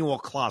Emmanuel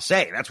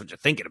Clase. That's what you're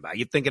thinking about.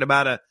 You're thinking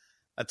about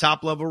a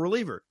top level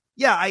reliever.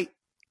 Yeah,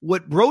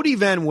 what Brody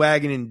Van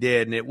Wagenen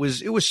did, and it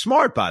was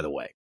smart, by the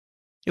way.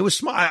 It was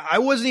smart. I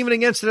wasn't even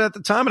against it at the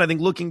time, and I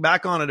think looking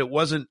back on it, it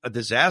wasn't a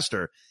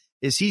disaster.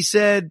 Is he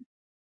said,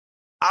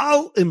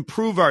 I'll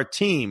improve our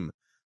team,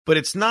 but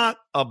it's not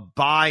a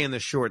buy in the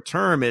short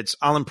term. It's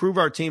I'll improve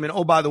our team, and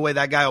oh, by the way,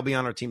 that guy will be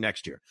on our team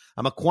next year.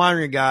 I'm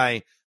acquiring a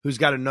guy who's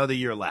got another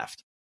year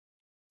left.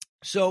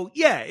 So,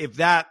 yeah, if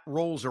that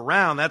rolls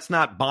around, that's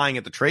not buying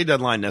at the trade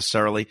deadline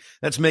necessarily.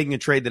 That's making a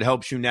trade that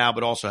helps you now,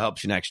 but also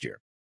helps you next year.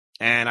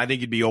 And I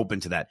think you'd be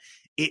open to that.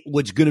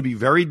 What's going to be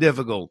very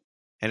difficult,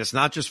 and it's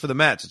not just for the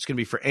Mets, it's going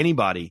to be for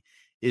anybody,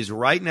 is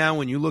right now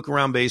when you look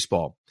around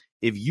baseball,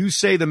 if you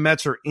say the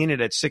Mets are in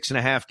it at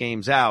 6.5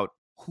 games out,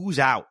 who's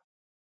out?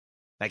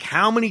 Like,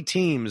 how many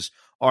teams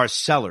are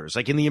sellers?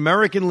 Like, in the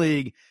American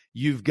League,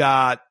 you've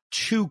got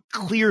 2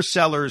 clear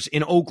sellers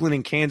in Oakland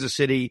and Kansas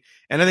City,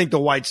 and I think the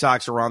White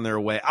Sox are on their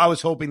way. I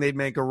was hoping they'd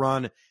make a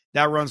run.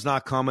 That run's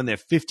not coming. They're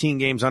 15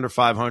 games under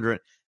 500.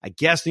 I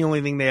guess the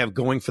only thing they have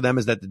going for them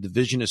is that the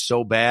division is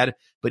so bad,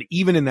 but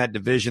even in that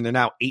division, they're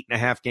now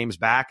 8.5 games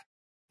back.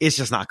 It's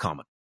just not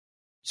coming.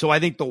 So I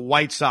think the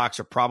White Sox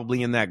are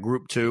probably in that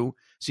group too.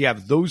 So you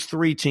have those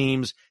three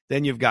teams.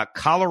 Then you've got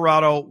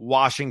Colorado,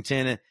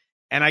 Washington,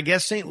 and I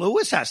guess St.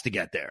 Louis has to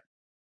get there.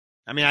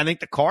 I mean, I think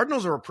the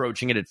Cardinals are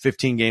approaching it at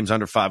 15 games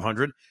under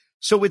 500.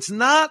 So it's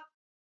not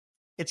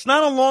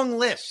a long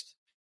list.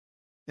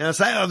 Now,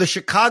 are the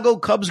Chicago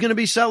Cubs going to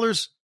be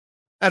sellers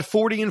at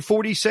 40 and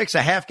 46,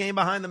 a half game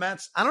behind the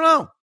Mets? I don't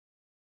know.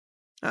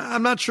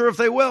 I'm not sure if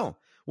they will.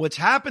 What's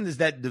happened is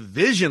that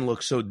division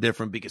looks so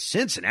different because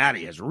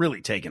Cincinnati has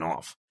really taken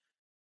off.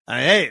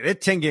 Hey, they're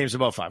 10 games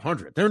above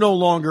 500. They're no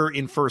longer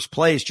in first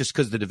place just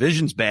because the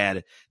division's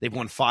bad. They've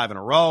won 5 in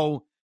a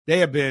row. They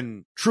have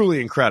been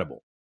truly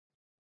incredible.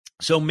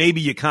 So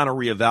maybe you kind of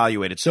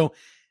reevaluate it. So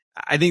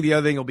I think the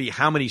other thing will be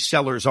how many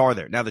sellers are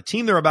there. Now, the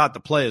team they're about to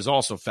play is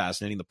also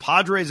fascinating. The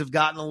Padres have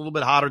gotten a little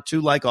bit hotter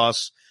too, like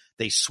us.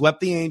 They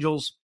swept the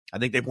Angels. I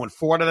think they've won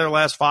 4 out of their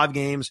last 5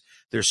 games.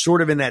 They're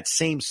sort of in that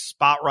same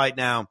spot right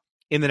now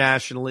in the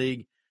National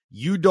League.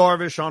 Yu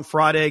Darvish on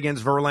Friday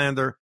against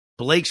Verlander.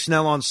 Blake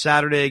Snell on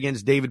Saturday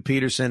against David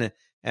Peterson.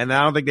 And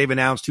I don't think they've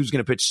announced who's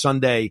going to pitch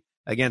Sunday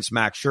against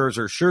Max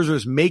Scherzer.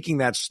 Scherzer's making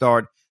that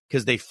start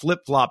because they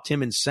flip-flopped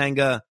him and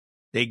Senga.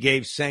 They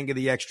gave Senga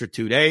the extra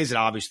 2 days. It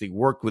obviously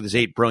worked with his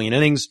 8 brilliant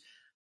innings.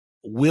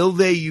 Will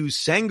they use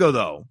Senga,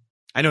 though?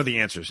 I know the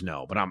answer is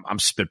no, but I'm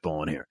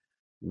spitballing here.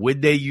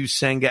 Would they use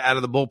Senga out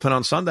of the bullpen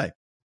on Sunday?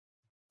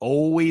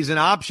 Always an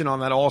option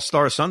on that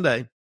All-Star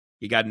Sunday.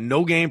 He got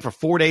no game for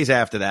 4 days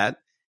after that.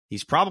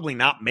 He's probably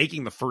not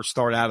making the first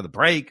start out of the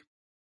break.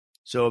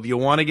 So if you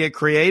want to get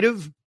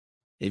creative,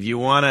 if you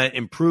want to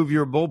improve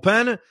your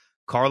bullpen,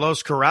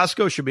 Carlos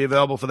Carrasco should be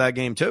available for that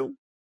game too.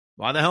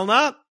 Why the hell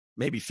not?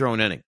 Maybe throw an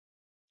inning.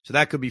 So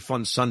that could be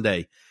fun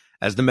Sunday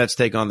as the Mets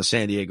take on the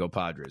San Diego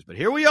Padres. But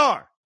here we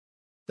are.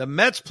 The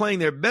Mets playing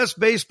their best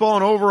baseball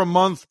in over a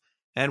month,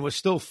 and we're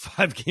still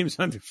 5 games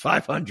under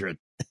 500.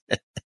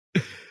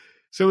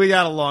 So we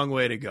got a long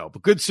way to go.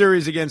 But good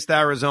series against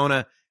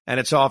Arizona, and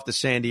it's off to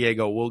San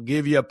Diego. We'll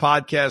give you a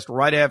podcast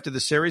right after the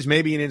series,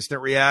 maybe an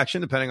instant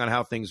reaction, depending on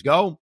how things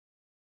go.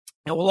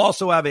 And we'll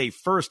also have a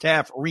first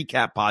half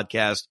recap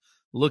podcast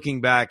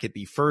looking back at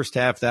the first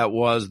half that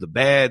was, the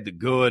bad, the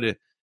good,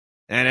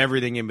 and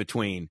everything in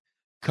between,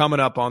 coming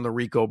up on the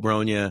Rico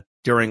Brogna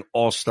during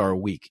All-Star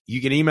Week.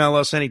 You can email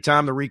us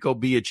anytime,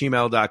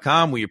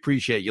 thericob@gmail.com. We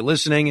appreciate you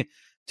listening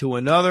to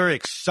another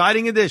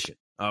exciting edition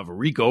of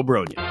Rico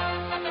Brogna.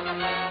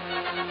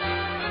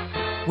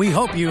 We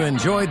hope you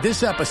enjoyed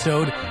this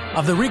episode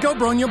of the Rico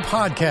Brogna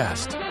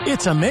podcast.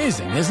 It's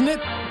amazing, isn't it?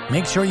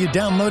 Make sure you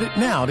download it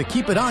now to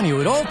keep it on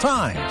you at all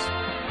times.